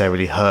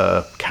necessarily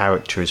her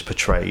character is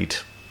portrayed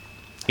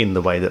in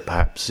the way that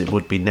perhaps it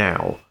would be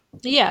now.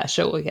 Yeah,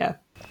 sure, yeah.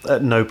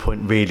 At no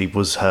point really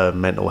was her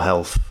mental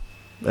health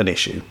an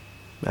issue,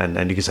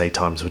 and you could say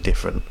times were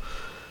different.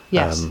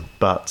 Yes.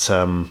 But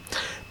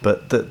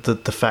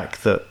the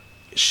fact that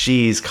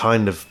she is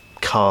kind of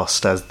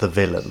cast as the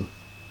villain,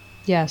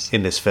 yes,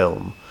 in this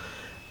film.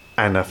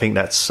 And I think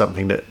that's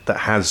something that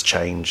has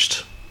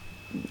changed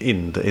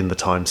in the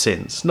time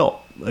since. Not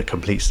a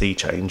complete sea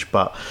change,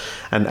 but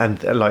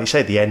and like you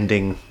say, the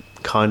ending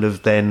kind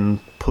of then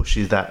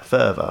pushes that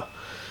further.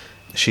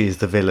 She is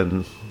the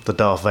villain, the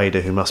Darth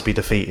Vader who must be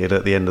defeated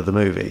at the end of the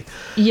movie.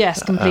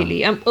 Yes,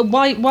 completely.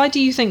 Why do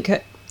you think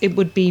it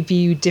would be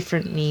viewed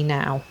differently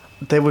now?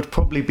 There would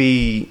probably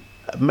be,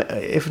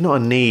 if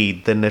not a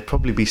need, then there'd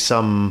probably be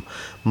some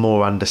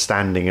more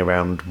understanding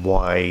around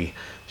why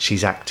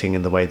she's acting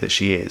in the way that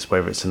she is,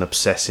 whether it's an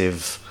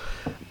obsessive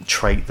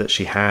trait that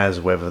she has,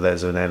 whether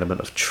there's an element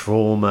of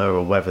trauma,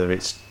 or whether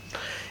it's,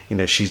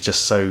 she's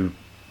just so,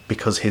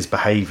 because his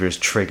behaviour has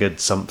triggered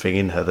something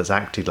in her that's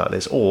acted like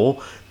this,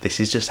 or this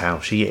is just how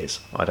she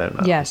is. I don't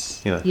know.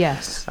 Yes.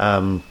 Yes.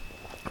 And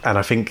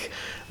I think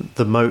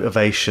the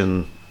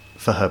motivation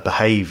for her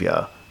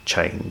behaviour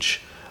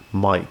change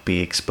might be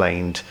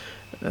explained,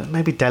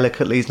 maybe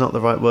delicately is not the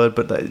right word,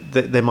 but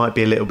there might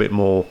be a little bit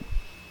more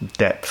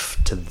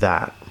depth to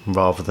that,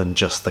 rather than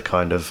just the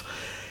kind of,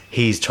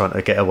 he's trying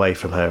to get away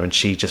from her and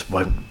she just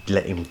won't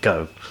let him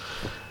go.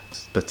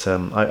 But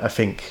I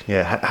think,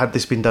 had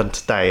this been done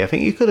today, I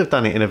think you could have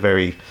done it in a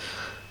very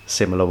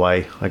similar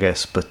way, I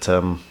guess. But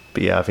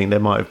yeah, I think there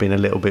might have been a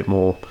little bit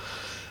more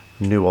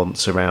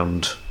nuance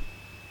around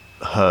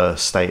her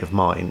state of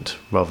mind,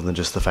 rather than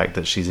just the fact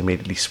that she's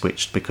immediately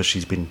switched because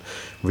she's been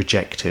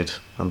rejected,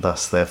 and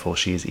thus, therefore,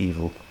 she is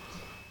evil.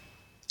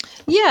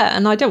 Yeah,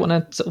 and I don't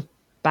want to sort of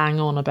bang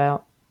on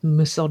about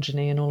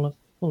misogyny and all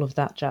of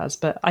that jazz,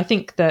 but I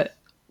think that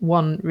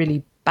one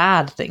really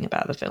bad thing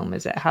about the film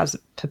is it has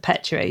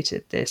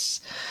perpetuated this.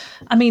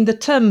 I mean, the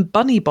term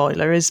bunny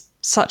boiler is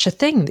such a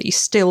thing that you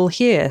still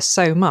hear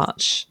so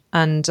much,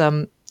 and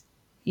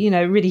it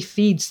really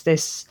feeds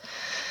this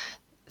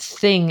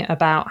thing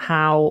about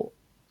how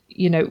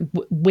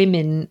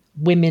women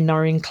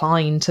are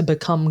inclined to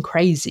become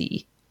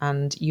crazy,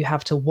 and you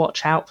have to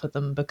watch out for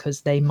them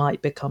because they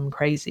might become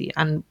crazy.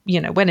 And,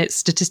 when it's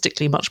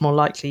statistically much more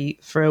likely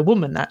for a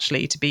woman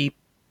actually to be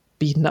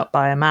beaten up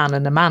by a man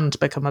and a man to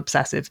become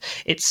obsessive.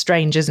 It's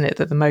strange, isn't it,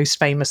 that the most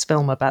famous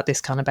film about this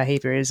kind of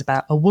behaviour is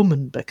about a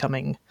woman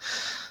becoming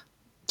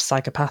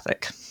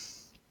psychopathic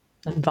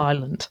and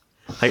violent.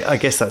 I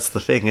guess that's the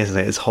thing, isn't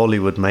it? It's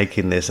Hollywood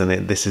making this,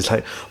 and this is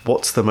like,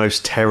 what's the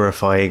most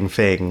terrifying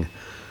thing?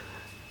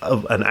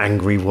 An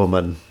angry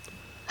woman.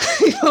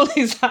 Well,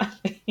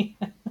 exactly.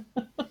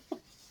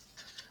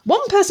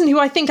 One person who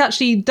I think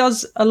actually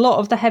does a lot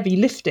of the heavy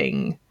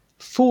lifting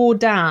for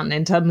Dan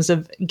in terms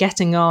of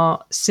getting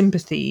our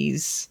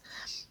sympathies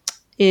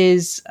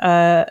is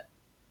the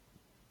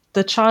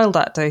child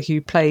actor who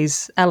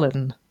plays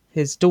Ellen,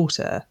 his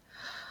daughter.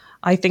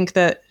 I think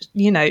that,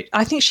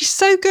 I think she's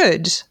so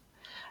good.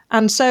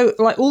 And so,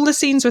 like, all the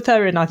scenes with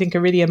her in, I think,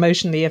 are really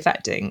emotionally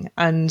affecting.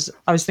 And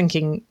I was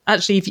thinking,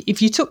 actually,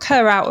 if you took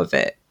her out of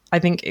it, I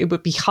think it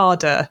would be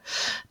harder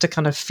to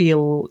kind of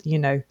feel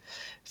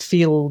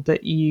that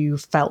you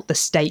felt the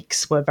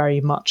stakes were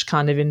very much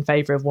kind of in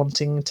favour of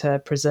wanting to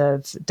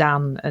preserve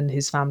Dan and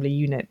his family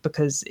unit,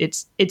 because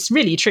it's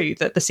really true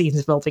that the scenes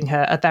involving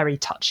her are very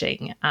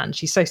touching and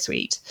she's so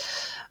sweet.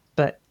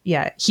 But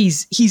yeah,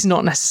 he's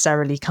not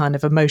necessarily kind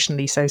of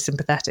emotionally so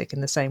sympathetic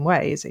in the same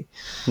way, is he?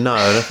 No,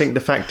 and I think the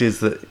fact is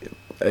that,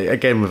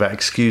 again, without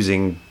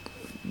excusing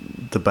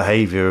the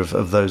behaviour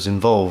of those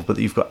involved, but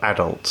you've got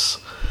adults,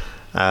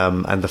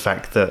 and the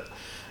fact that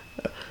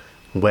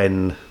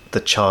when the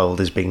child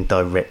is being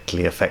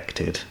directly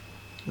affected,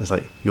 it's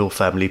like, your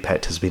family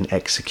pet has been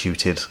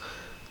executed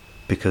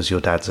because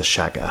your dad's a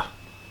shagger.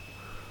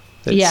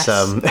 Yes,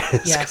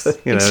 yes,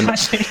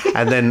 exactly.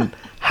 And then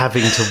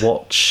having to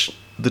watch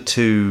the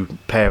two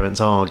parents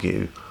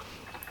argue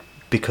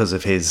because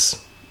of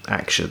his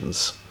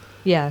actions.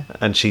 Yeah.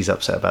 And she's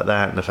upset about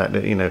that, and the fact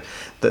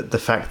that the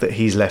fact that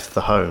he's left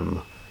the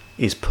home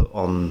is put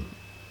on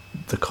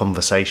the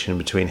conversation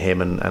between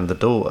him and the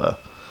daughter.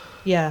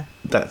 Yeah.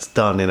 That's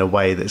done in a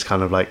way that's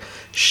kind of like,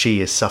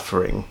 she is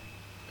suffering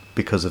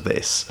because of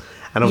this.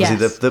 And obviously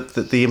Yes.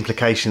 the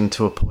implication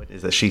to a point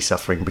is that she's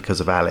suffering because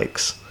of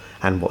Alex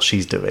and what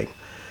she's doing.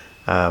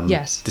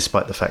 Yes.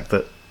 Despite the fact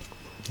that,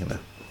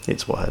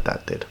 it's what her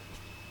dad did.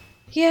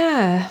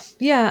 Yeah.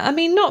 I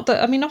mean,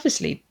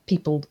 obviously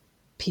people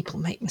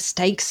make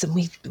mistakes, and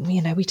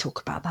we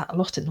talk about that a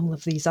lot in all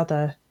of these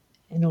other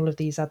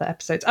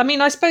episodes. I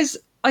mean, I suppose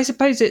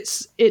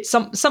it's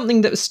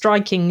something that was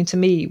striking to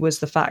me was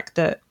the fact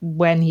that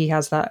when he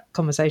has that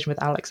conversation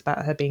with Alex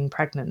about her being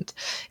pregnant,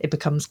 it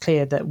becomes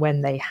clear that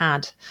when they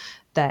had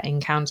their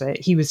encounter,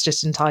 he was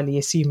just entirely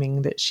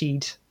assuming that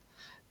she'd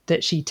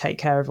take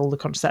care of all the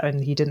contraception,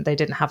 and they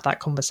didn't have that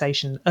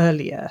conversation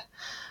earlier.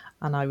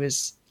 And I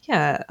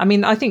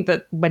mean, I think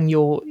that when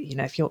you're,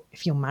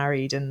 if you're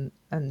married and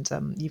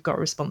you've got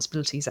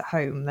responsibilities at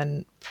home,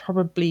 then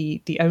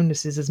probably the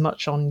onus is as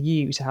much on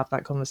you to have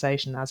that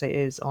conversation as it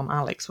is on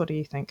Alex. What do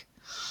you think?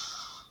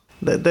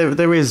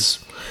 There is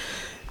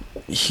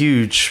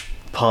huge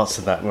parts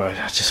of that where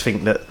I just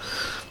think that,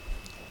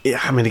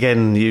 I mean,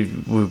 again,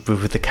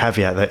 with the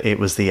caveat that it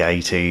was the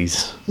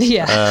 80s.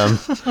 Yeah.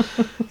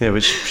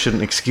 Which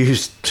shouldn't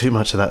excuse too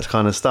much of that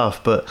kind of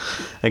stuff. But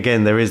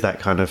again, there is that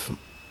kind of,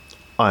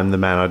 I'm the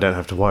man, I don't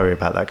have to worry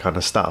about that kind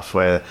of stuff,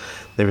 where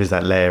there is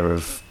that layer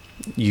of,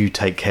 you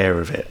take care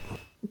of it.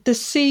 The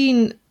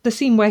scene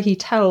where he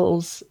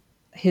tells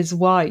his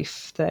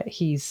wife that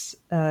he's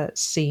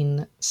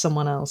seen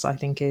someone else, I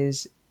think,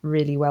 is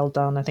really well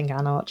done. I think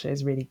Anne Archer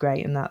is really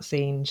great in that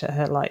scene.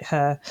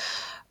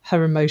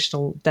 Her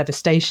emotional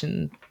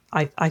devastation,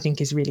 I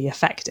think, is really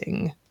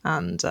affecting.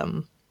 And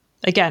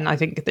again, I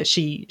think that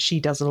she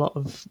does a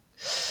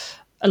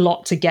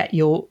lot to get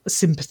your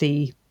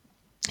sympathy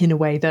in a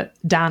way that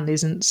Dan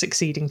isn't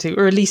succeeding to,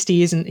 or at least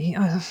he isn't.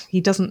 He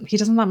doesn't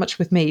that much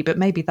with me. But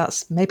maybe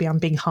I'm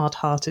being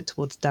hard-hearted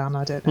towards Dan.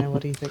 I don't know.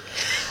 What do you think?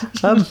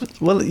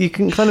 Well, you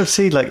can kind of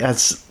see, like,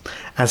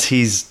 as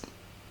he's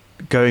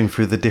going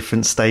through the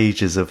different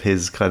stages of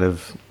his kind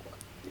of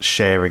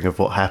sharing of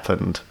what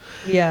happened.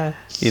 Yeah.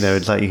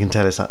 It's like, you can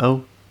tell it's like,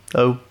 oh,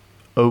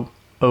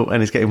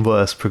 and it's getting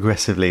worse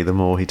progressively the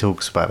more he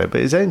talks about it.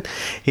 But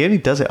he only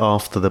does it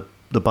after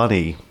the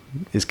bunny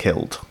is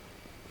killed.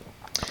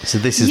 So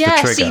this is the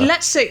trigger. Yes, he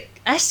lets it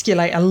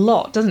escalate a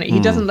lot, doesn't he? He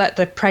doesn't let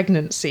the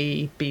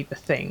pregnancy be the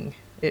thing.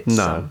 It's,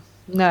 no.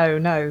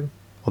 No.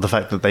 Or the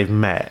fact that they've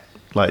met,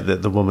 like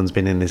the woman's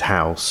been in his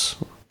house.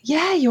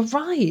 Yeah, you're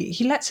right.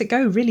 He lets it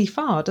go really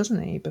far,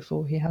 doesn't he,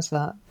 before he has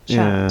that chat?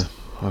 Yeah,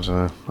 I don't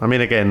know. I mean,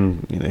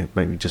 again,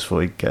 maybe just thought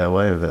he'd get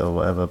away with it or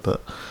whatever,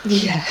 but...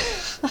 Yeah.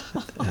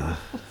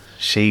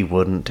 She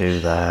wouldn't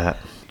do that.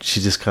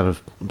 She just kind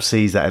of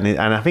sees that.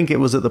 And I think it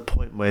was at the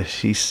point where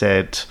she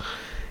said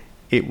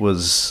it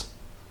was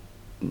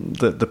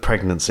the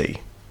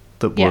pregnancy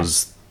that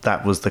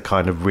was the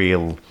kind of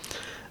real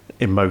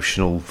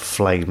emotional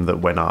flame that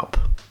went up.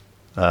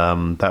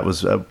 That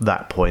was at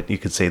that point, you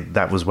could see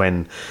that was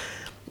when,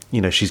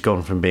 she's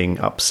gone from being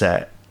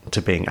upset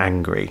to being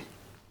angry.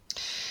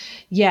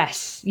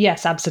 Yes,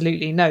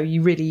 absolutely. No,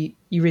 you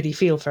really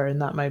feel for her in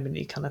that moment.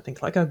 You kind of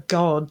think like, oh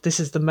God, this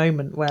is the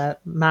moment where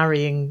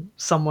marrying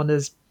someone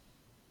as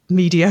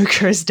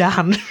mediocre as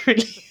Dan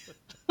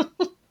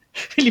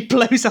really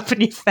blows up in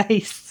your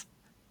face.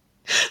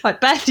 Like,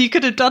 Beth, you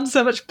could have done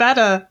so much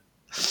better.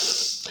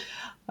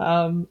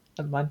 Never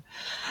mind.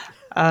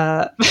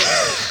 I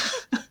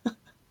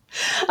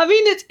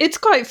mean, it's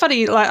quite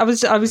funny. Like, I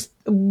was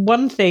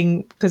one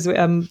thing, because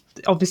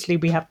obviously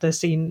we have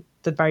the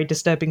very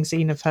disturbing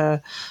scene of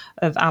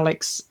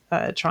Alex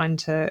trying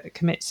to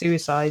commit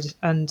suicide,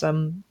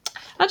 and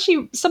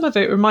actually some of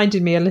it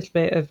reminded me a little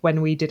bit of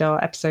when we did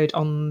our episode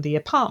on The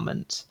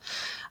Apartment,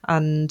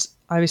 and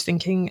I was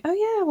thinking, oh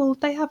yeah, well,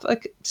 they have a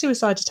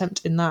suicide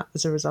attempt in that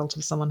as a result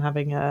of someone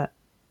having a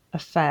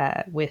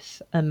affair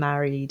with a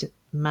married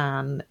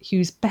man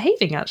who's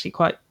behaving actually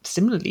quite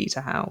similarly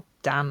to how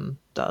Dan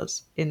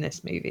does in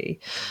this movie.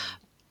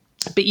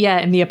 But yeah,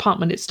 in the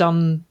apartment, it's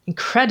done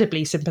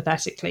incredibly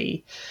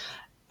sympathetically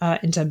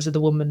in terms of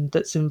the woman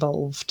that's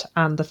involved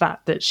and the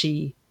fact that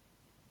she's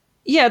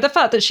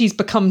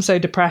become so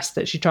depressed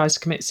that she tries to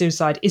commit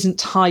suicide isn't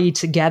tied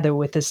together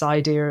with this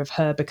idea of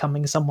her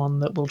becoming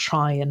someone that will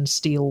try and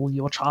steal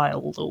your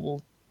child or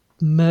will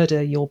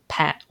murder your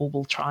pet or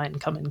will try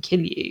and come and kill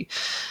you.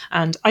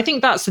 And I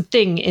think that's the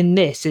thing in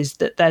this, is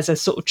that there's a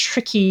sort of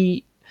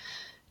tricky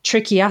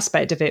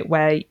aspect of it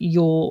where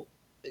you're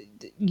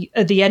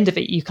at the end of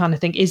it, you kind of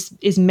think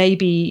is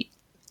maybe,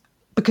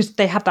 because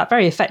they have that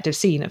very effective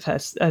scene of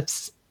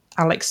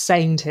Alex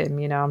saying to him,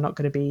 I'm not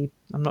going to be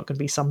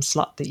some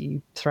slut that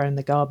you throw in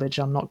the garbage.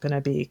 I'm not going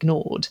to be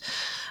ignored.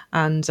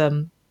 And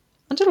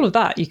all of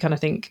that, you kind of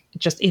think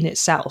just in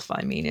itself,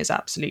 is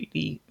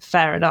absolutely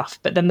fair enough.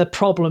 But then the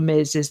problem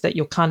is that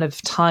you're kind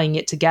of tying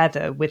it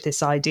together with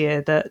this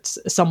idea that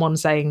someone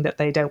saying that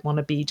they don't want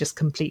to be just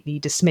completely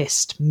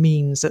dismissed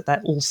means that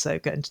they're also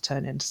going to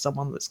turn into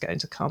someone that's going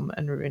to come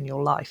and ruin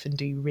your life and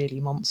do really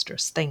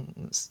monstrous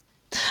things.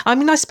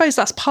 I suppose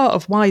that's part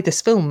of why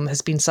this film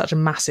has been such a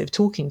massive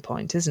talking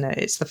point, isn't it?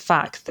 It's the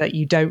fact that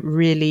you don't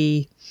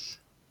really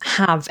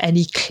have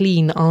any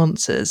clean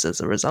answers as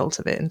a result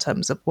of it in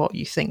terms of what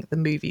you think the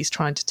movie's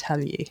trying to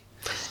tell you.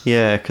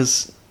 Yeah,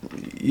 because,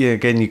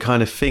 again, you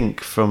kind of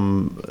think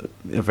from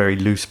a very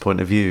loose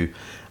point of view,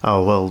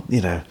 oh, well,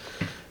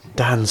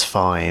 Dan's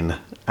fine,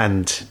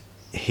 and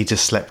he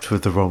just slept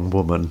with the wrong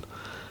woman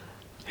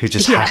who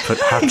just happened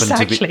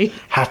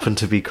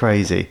to be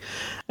crazy.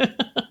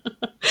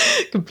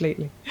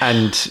 Completely.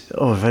 And, if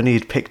only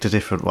he'd picked a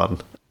different one.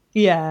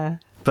 Yeah.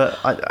 But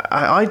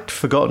I'd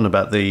forgotten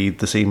about the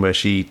scene where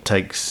she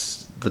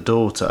takes the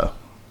daughter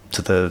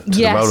to the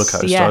roller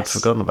coaster. Yes. I'd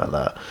forgotten about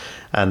that.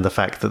 And the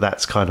fact that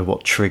that's kind of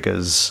what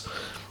triggers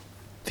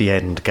the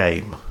end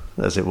game,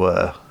 as it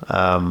were,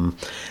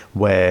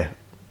 where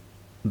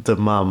the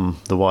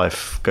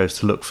wife, goes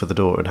to look for the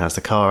daughter and has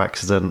the car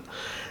accident,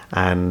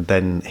 and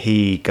then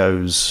he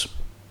goes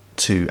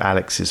to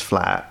Alex's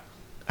flat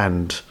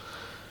and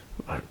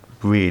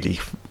really,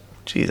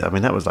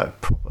 that was like a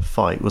proper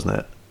fight, wasn't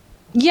it?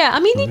 Yeah,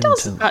 he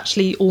does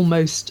actually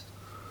almost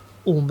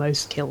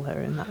kill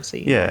her in that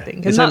scene, yeah, I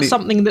think. And that's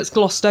something that's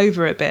glossed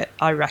over a bit,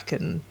 I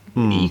reckon.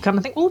 You kind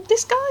of think, well,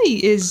 this guy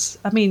is...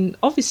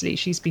 obviously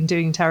she's been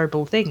doing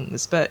terrible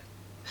things, but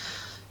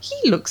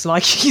he looks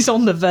like he's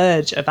on the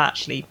verge of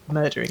actually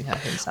murdering her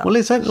himself. Well,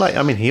 it's like...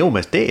 he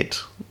almost did.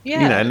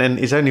 Yeah. And then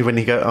it's only when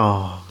you go,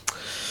 oh,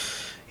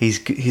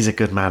 he's a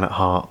good man at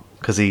heart,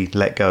 because he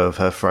let go of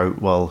her throat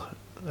while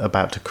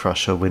about to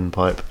crush her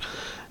windpipe.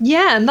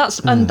 Yeah, and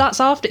that's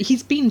after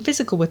he's been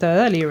physical with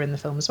her earlier in the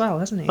film as well,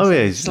 hasn't he? Oh,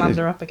 yeah, he slammed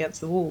her up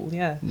against the wall.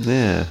 Yeah,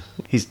 yeah.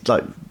 He's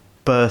like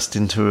burst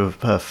into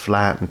her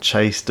flat and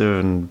chased her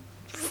and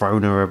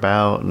thrown her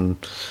about and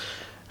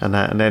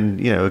that, and then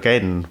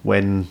again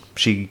when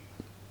she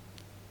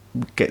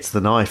gets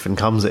the knife and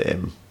comes at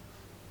him,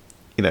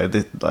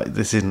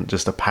 this isn't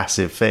just a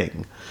passive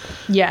thing.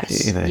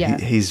 Yes, yeah.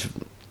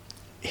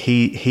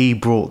 He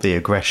brought the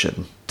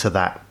aggression to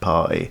that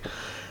party,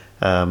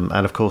 and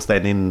of course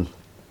then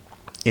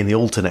in the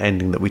alternate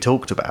ending that we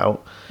talked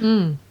about,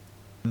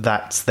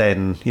 that's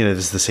then,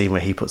 there's the scene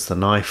where he puts the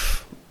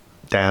knife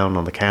down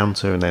on the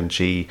counter and then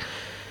she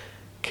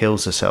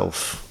kills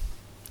herself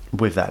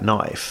with that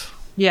knife.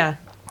 Yeah.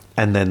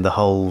 And then the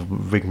whole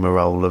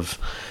rigmarole of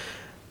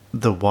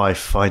the wife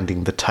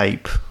finding the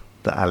tape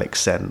that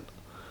Alex sent,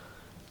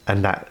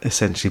 and that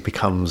essentially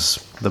becomes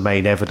the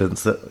main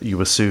evidence that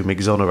you assume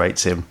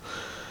exonerates him.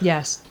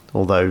 Yes.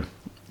 Although...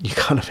 you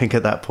kind of think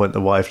at that point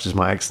the wife just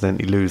might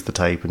accidentally lose the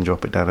tape and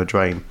drop it down a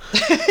drain.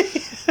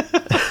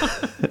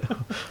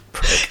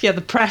 Yeah,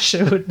 the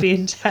pressure would be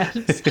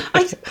intense.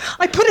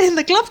 I put it in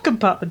the glove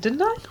compartment,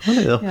 didn't I?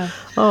 Yeah.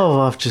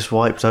 Oh, I've just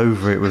wiped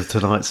over it with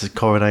tonight's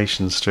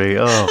Coronation Street.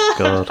 Oh,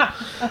 God.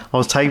 I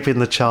was taping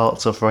the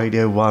charts off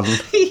Radio 1.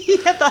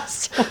 Yeah,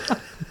 that's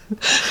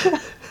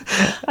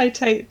I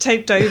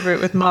taped over it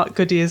with Mark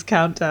Goodyear's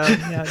Countdown.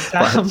 Yeah,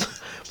 damn.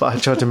 But I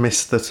tried to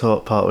miss the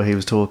top part where he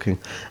was talking.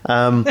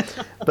 But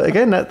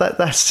again,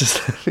 that's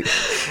just,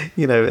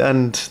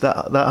 and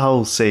that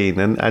whole scene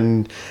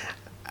and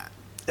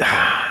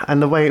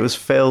the way it was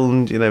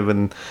filmed,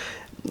 when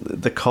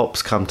the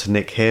cops come to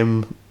nick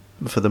him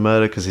for the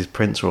murder because his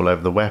prints are all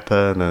over the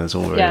weapon and it's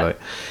all really like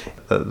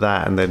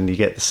that. And then you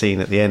get the scene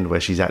at the end where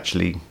she's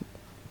actually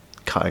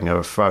cutting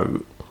her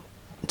throat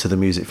to the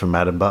music from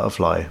Madame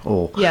Butterfly,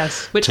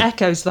 which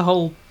echoes the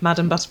whole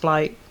Madame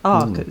Butterfly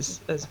arc, as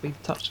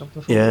we've touched on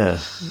before. Yeah,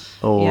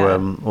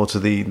 or to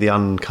the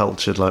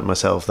uncultured like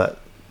myself, that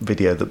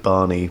video that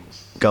Barney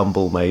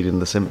Gumble made in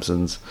The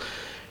Simpsons.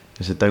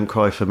 He said, "Don't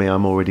cry for me,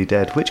 I'm already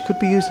dead," which could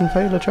be used in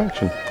Fatal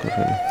Attraction.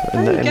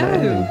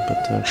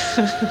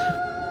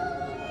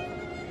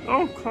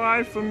 Don't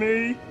cry for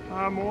me,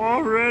 I'm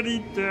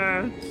already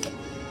dead.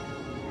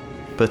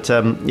 But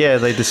yeah,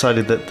 they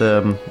decided that,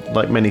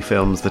 like many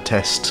films, the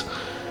test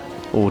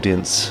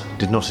audience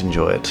did not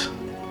enjoy it.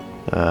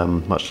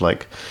 Much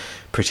like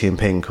Pretty in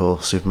Pink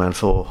or Superman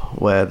 4,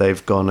 where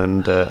they've gone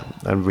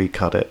and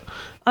recut it.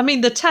 I mean,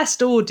 the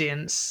test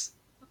audience,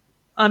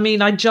 I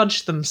mean, I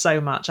judged them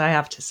so much, I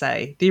have to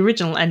say. The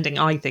original ending,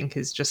 I think,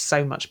 is just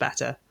so much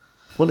better.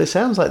 Well, it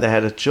sounds like they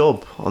had a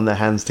job on their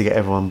hands to get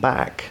everyone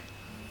back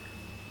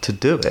to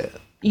do it.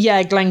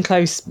 Yeah, Glenn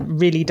Close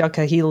really dug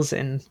her heels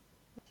in.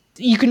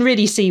 You can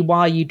really see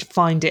why you'd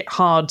find it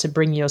hard to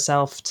bring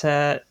yourself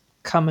to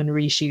come and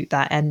reshoot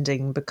that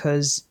ending,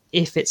 because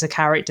if it's a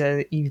character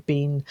that you've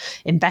been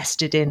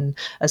invested in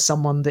as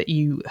someone that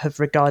you have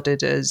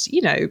regarded as,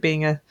 you know,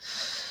 being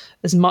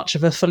as much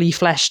of a fully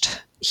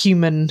fleshed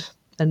human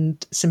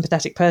and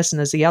sympathetic person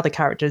as the other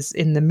characters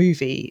in the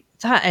movie,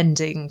 that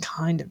ending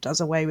kind of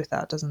does away with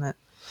that, doesn't it?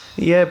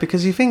 Yeah,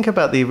 because you think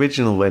about the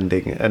original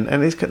ending, and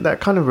that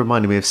kind of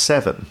reminded me of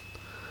Seven,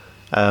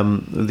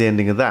 the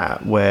ending of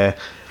that, where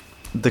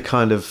the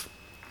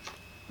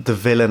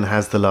villain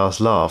has the last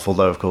laugh,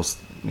 although, of course,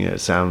 you know, it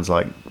sounds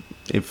like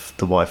if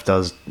the wife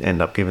does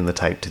end up giving the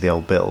tape to the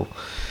old Bill,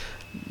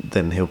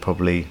 then he'll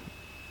probably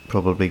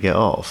get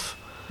off.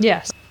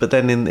 Yes. But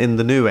then in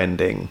the new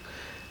ending,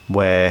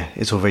 where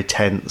it's all very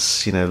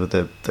tense, you know, with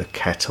the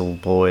kettle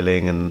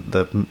boiling and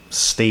the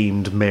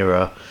steamed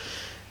mirror,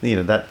 you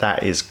know,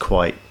 that is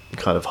quite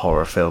kind of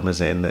horror film,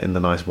 isn't it? In the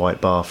nice white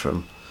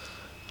bathroom.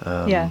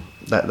 Yeah.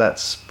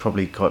 That's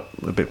probably quite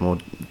a bit more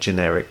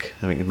generic,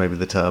 I think, maybe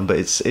the term, but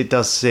it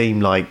does seem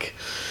like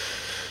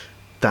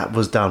that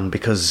was done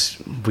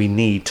because we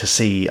need to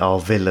see our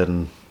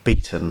villain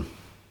beaten.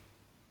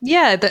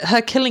 Yeah, that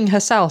her killing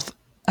herself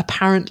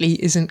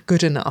apparently isn't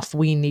good enough.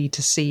 We need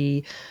to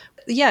see...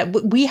 Yeah,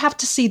 we have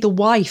to see the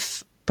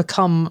wife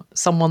become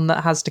someone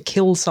that has to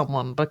kill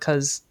someone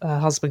because her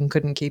husband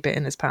couldn't keep it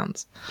in his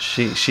pants.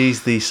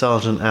 She's the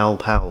Sergeant Al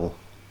Powell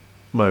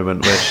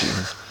moment where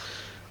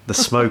the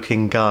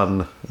smoking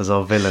gun as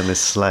our villain is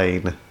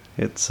slain.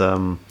 It's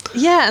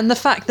yeah, and the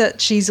fact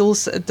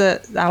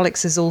that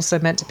Alex is also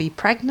meant to be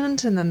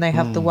pregnant, and then they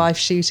have the wife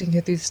shooting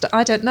her through the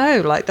I don't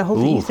know, like the whole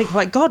thing. You think,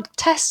 like, God,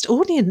 test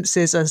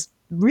audiences are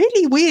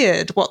really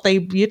weird. What they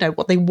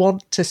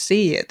want to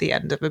see at the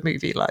end of a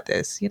movie like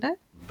this, you know.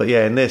 But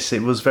yeah, in this,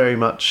 it was very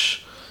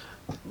much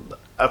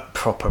a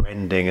proper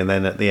ending, and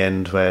then at the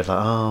end, where it's like,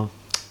 oh,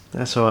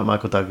 that's all right,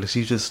 Michael Douglas.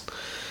 You just,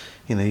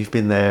 you know, you've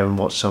been there and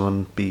watched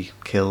someone be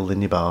killed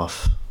in your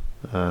bath,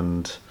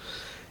 and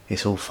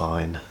it's all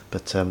fine.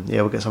 But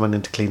yeah, we'll get someone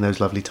in to clean those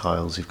lovely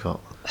tiles you've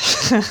got.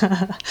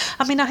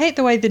 I mean, I hate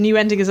the way the new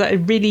ending is that it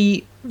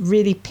really,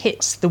 really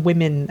pits the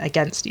women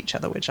against each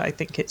other, which I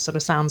think it sort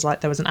of sounds like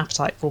there was an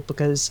appetite for,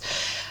 because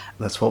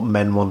that's what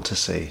men want to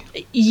see.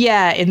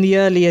 Yeah, in the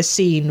earlier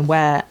scene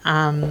where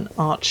Anne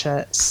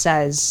Archer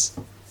says,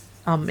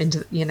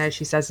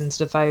 she says into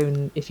the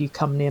phone, "If you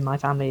come near my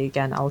family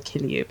again, I'll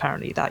kill you."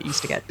 Apparently, that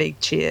used to get big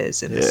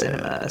cheers in the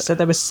cinema. So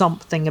there was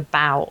something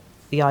about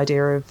the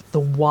idea of the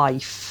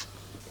wife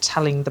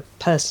telling the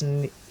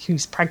person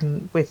who's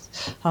pregnant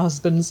with her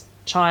husband's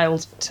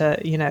child to,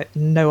 you know,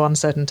 no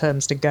uncertain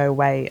terms, to go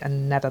away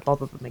and never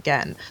bother them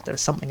again. There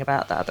was something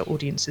about that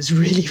audiences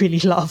really, really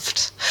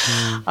loved,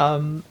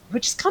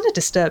 which is kind of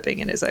disturbing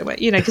in its own way,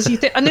 you know, because you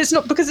think, and it's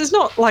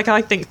not like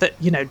I think that,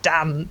 you know,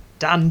 Dan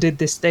did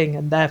this thing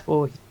and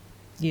therefore,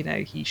 you know,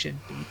 he should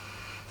be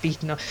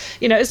beaten. Or,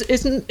 you know,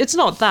 it's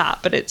not that,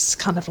 but it's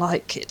kind of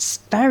like, it's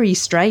very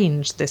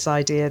strange, this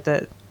idea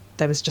that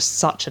there was just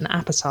such an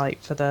appetite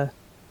for the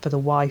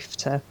wife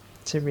to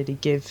really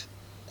give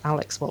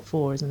Alex what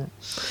for, isn't it?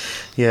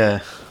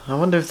 Yeah, I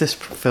wonder if this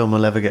film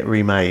will ever get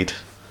remade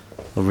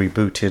or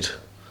rebooted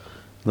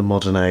in the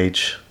modern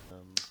age.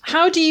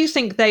 How do you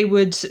think they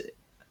would?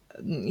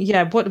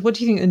 Yeah, what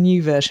do you think the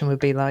new version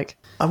would be like?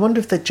 I wonder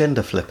if they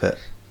gender flip it.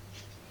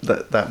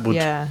 That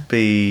would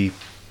be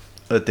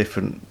a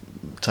different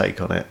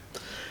take on it.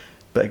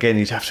 But again,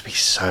 you'd have to be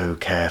so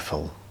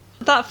careful.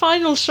 That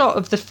final shot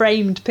of the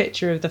framed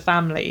picture of the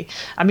family,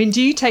 I mean,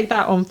 do you take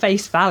that on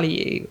face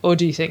value, or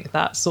do you think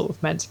that's sort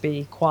of meant to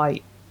be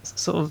quite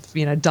sort of,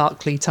 you know,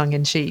 darkly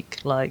tongue-in-cheek,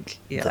 like,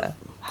 yeah,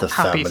 the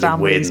happy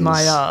family is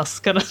my ass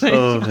kind of thing?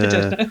 Oh, I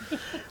don't know.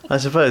 I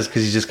suppose,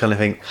 because you just kind of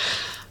think,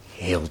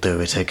 he'll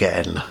do it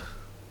again.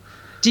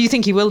 Do you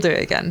think he will do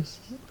it again?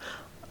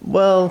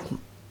 Well,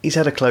 he's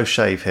had a close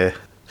shave here.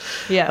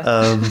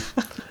 Yeah.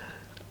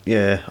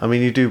 Yeah, I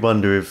mean, you do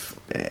wonder if...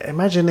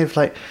 Imagine if,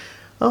 like...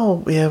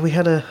 Oh, yeah, we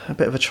had a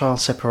bit of a trial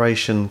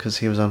separation because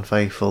he was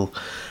unfaithful.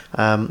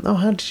 Oh,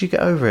 how did you get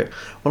over it?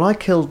 Well, I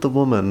killed the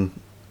woman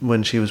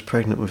when she was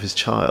pregnant with his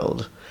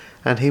child,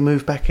 and he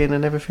moved back in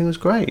and everything was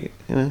great.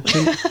 You know,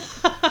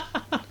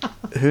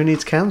 who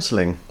needs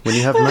counselling when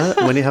you have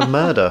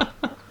murder?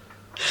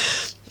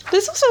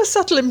 There's also a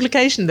subtle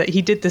implication that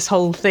he did this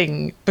whole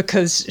thing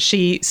because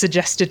she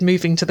suggested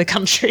moving to the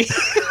country.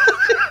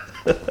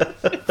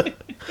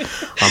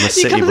 I'm a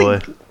city boy.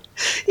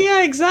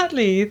 Yeah,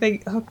 exactly. You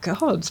think, oh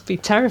God, be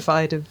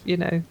terrified of, you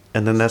know.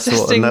 And then that's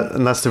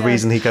the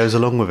reason he goes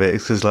along with it.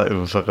 It's because like,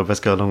 oh, fuck, I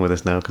best go along with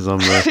this now because I'm.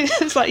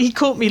 It's like he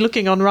caught me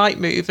looking on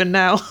Rightmove, and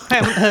now I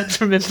haven't heard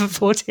from him for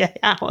 48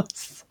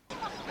 hours.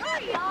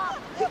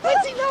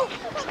 Quincy, no!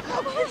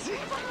 No, Quincy!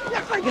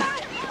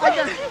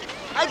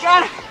 I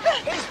got it!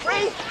 He's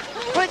free!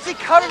 Quincy,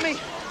 cover me!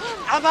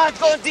 Ahmad's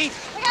going deep.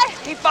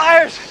 Okay. He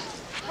fires.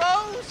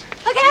 Rose!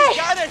 Okay! He's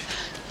got it!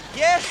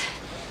 Yes!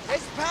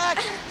 It's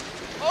packed!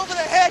 Over the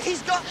head,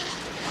 he's got...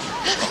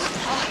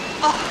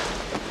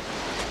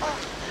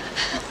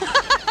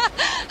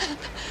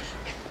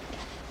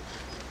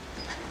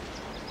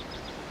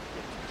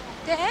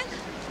 Dan?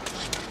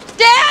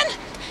 Dan?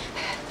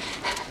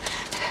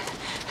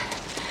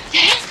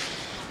 Dan?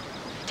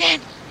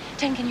 Dan?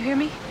 Dan, can you hear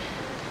me?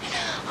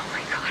 Oh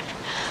my God.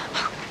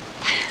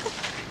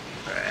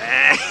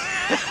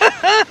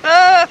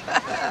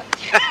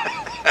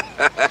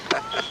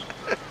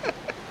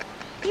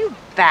 You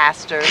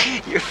bastard.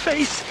 Your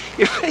face.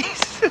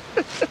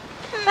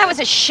 That was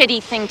a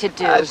shitty thing to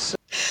do.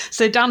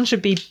 So Dan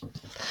should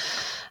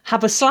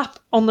have a slap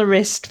on the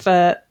wrist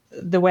for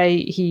the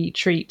way he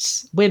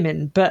treats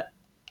women, but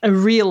a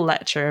real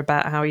lecture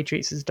about how he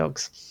treats his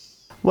dogs.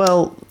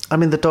 Well, I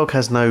mean, the dog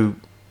has no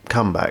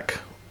comeback.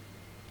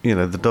 You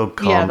know, the dog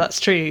can't... Yeah, that's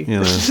true. You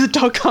know. The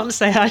dog can't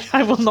say,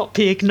 I will not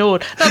be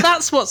ignored. Now,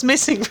 that's what's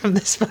missing from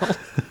this film.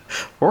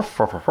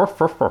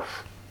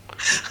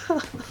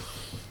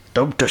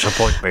 Don't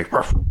disappoint me.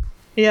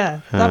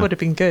 Yeah, that would have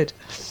been good.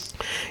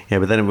 Yeah,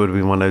 but then it would have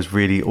been one of those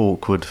really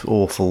awkward,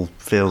 awful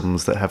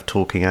films that have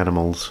talking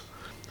animals.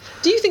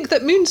 Do you think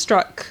that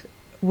Moonstruck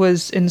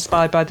was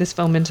inspired by this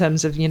film in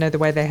terms of, you know, the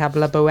way they have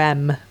La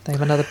Boheme? They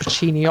have another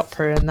Puccini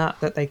opera in that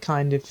they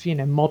kind of, you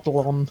know, model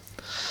on.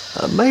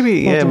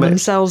 Maybe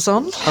themselves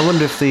on. I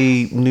wonder if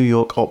the New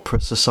York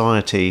Opera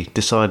Society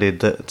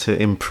decided that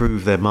to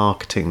improve their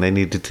marketing, they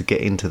needed to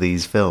get into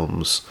these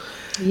films.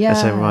 Yeah.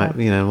 They say, right,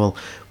 you know, well,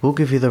 we'll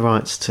give you the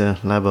rights to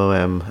La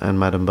Boheme and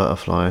Madame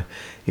Butterfly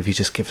if you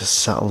just give us a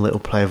subtle little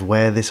play of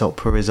where this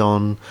opera is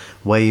on,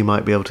 where you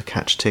might be able to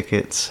catch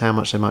tickets, how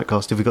much they might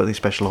cost, have we got any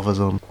special offers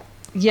on?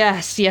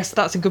 Yes,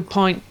 that's a good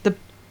point.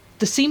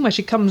 The scene where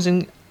she comes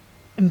and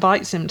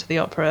invites him to the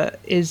opera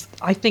is,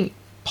 I think,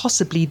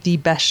 possibly the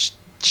best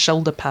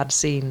shoulder pad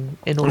scene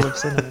in all of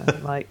cinema.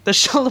 Like, the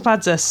shoulder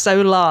pads are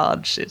so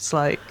large, it's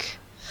like...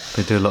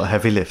 They do a lot of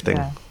heavy lifting.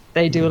 Yeah,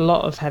 they do a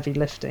lot of heavy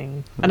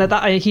lifting. And at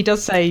that, he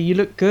does say, you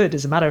look good,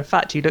 as a matter of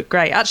fact, you look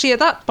great. Actually, at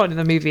that point in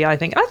the movie, I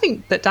think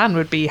that Dan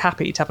would be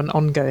happy to have an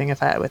ongoing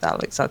affair with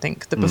Alex. I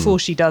think that before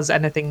she does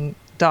anything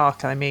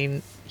dark, I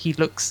mean, he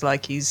looks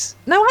like he's...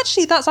 No,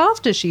 actually, that's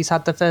after she's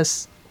had the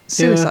first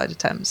suicide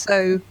attempt,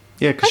 so...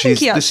 Yeah, because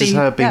this is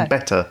her being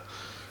better.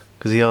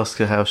 Because he asks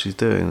her how she's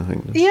doing, I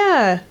think.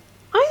 Yeah.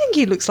 I think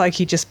he looks like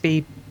he'd just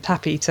be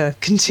happy to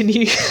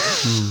continue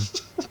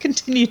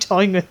continue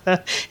toying with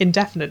her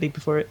indefinitely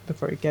before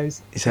it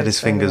goes. He's had his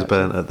fingers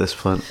burnt at this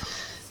point.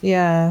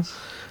 Yeah.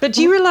 But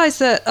do you realise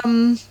that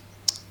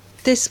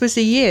this was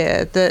a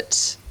year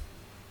that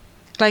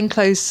Glenn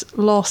Close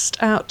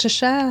lost out to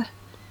Cher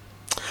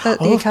at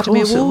the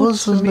Academy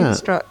Awards for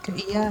Moonstruck?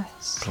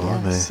 Yes.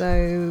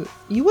 So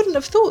you wouldn't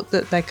have thought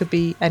that there could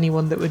be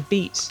anyone that would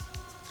beat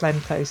Glenn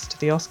Close to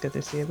the Oscar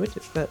this year, would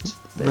it? But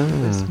it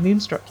was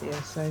Moonstruck year,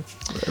 so...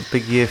 A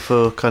big year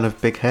for kind of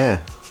big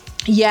hair.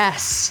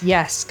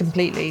 Yes,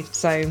 completely.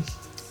 So,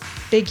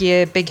 big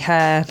year, big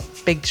hair,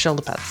 big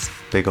shoulder pads.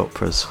 Big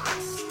operas.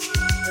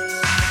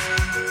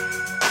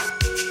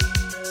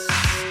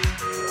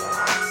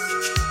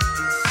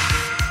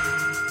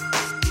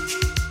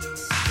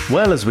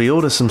 Well, as we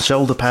order some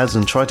shoulder pads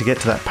and try to get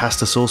to that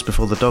pasta sauce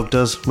before the dog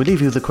does, we leave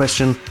you with the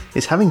question,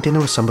 is having dinner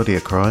with somebody a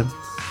crime?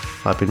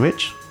 I've been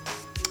Rich.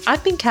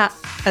 I've been Kat,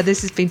 and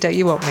this has been Don't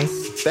You Want Me?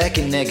 Back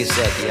in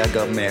Nagasaki, I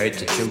got married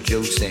to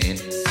Cho-Cho San.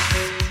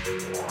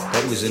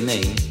 That was her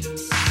name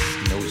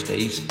in those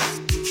days,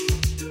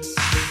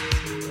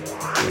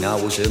 when I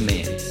was her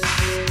man.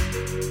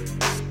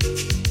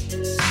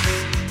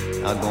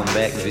 I've gone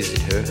back to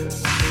visit her,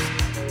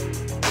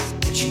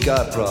 but she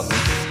got a problem.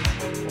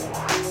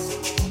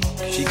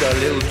 She got a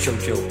little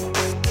Cho-Cho.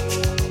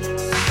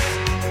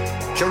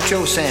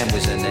 Cho-Cho Sam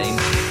was her name,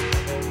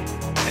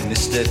 and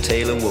Mr.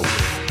 Taylor Wood.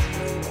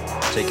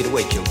 Take it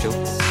away, Cho-Cho.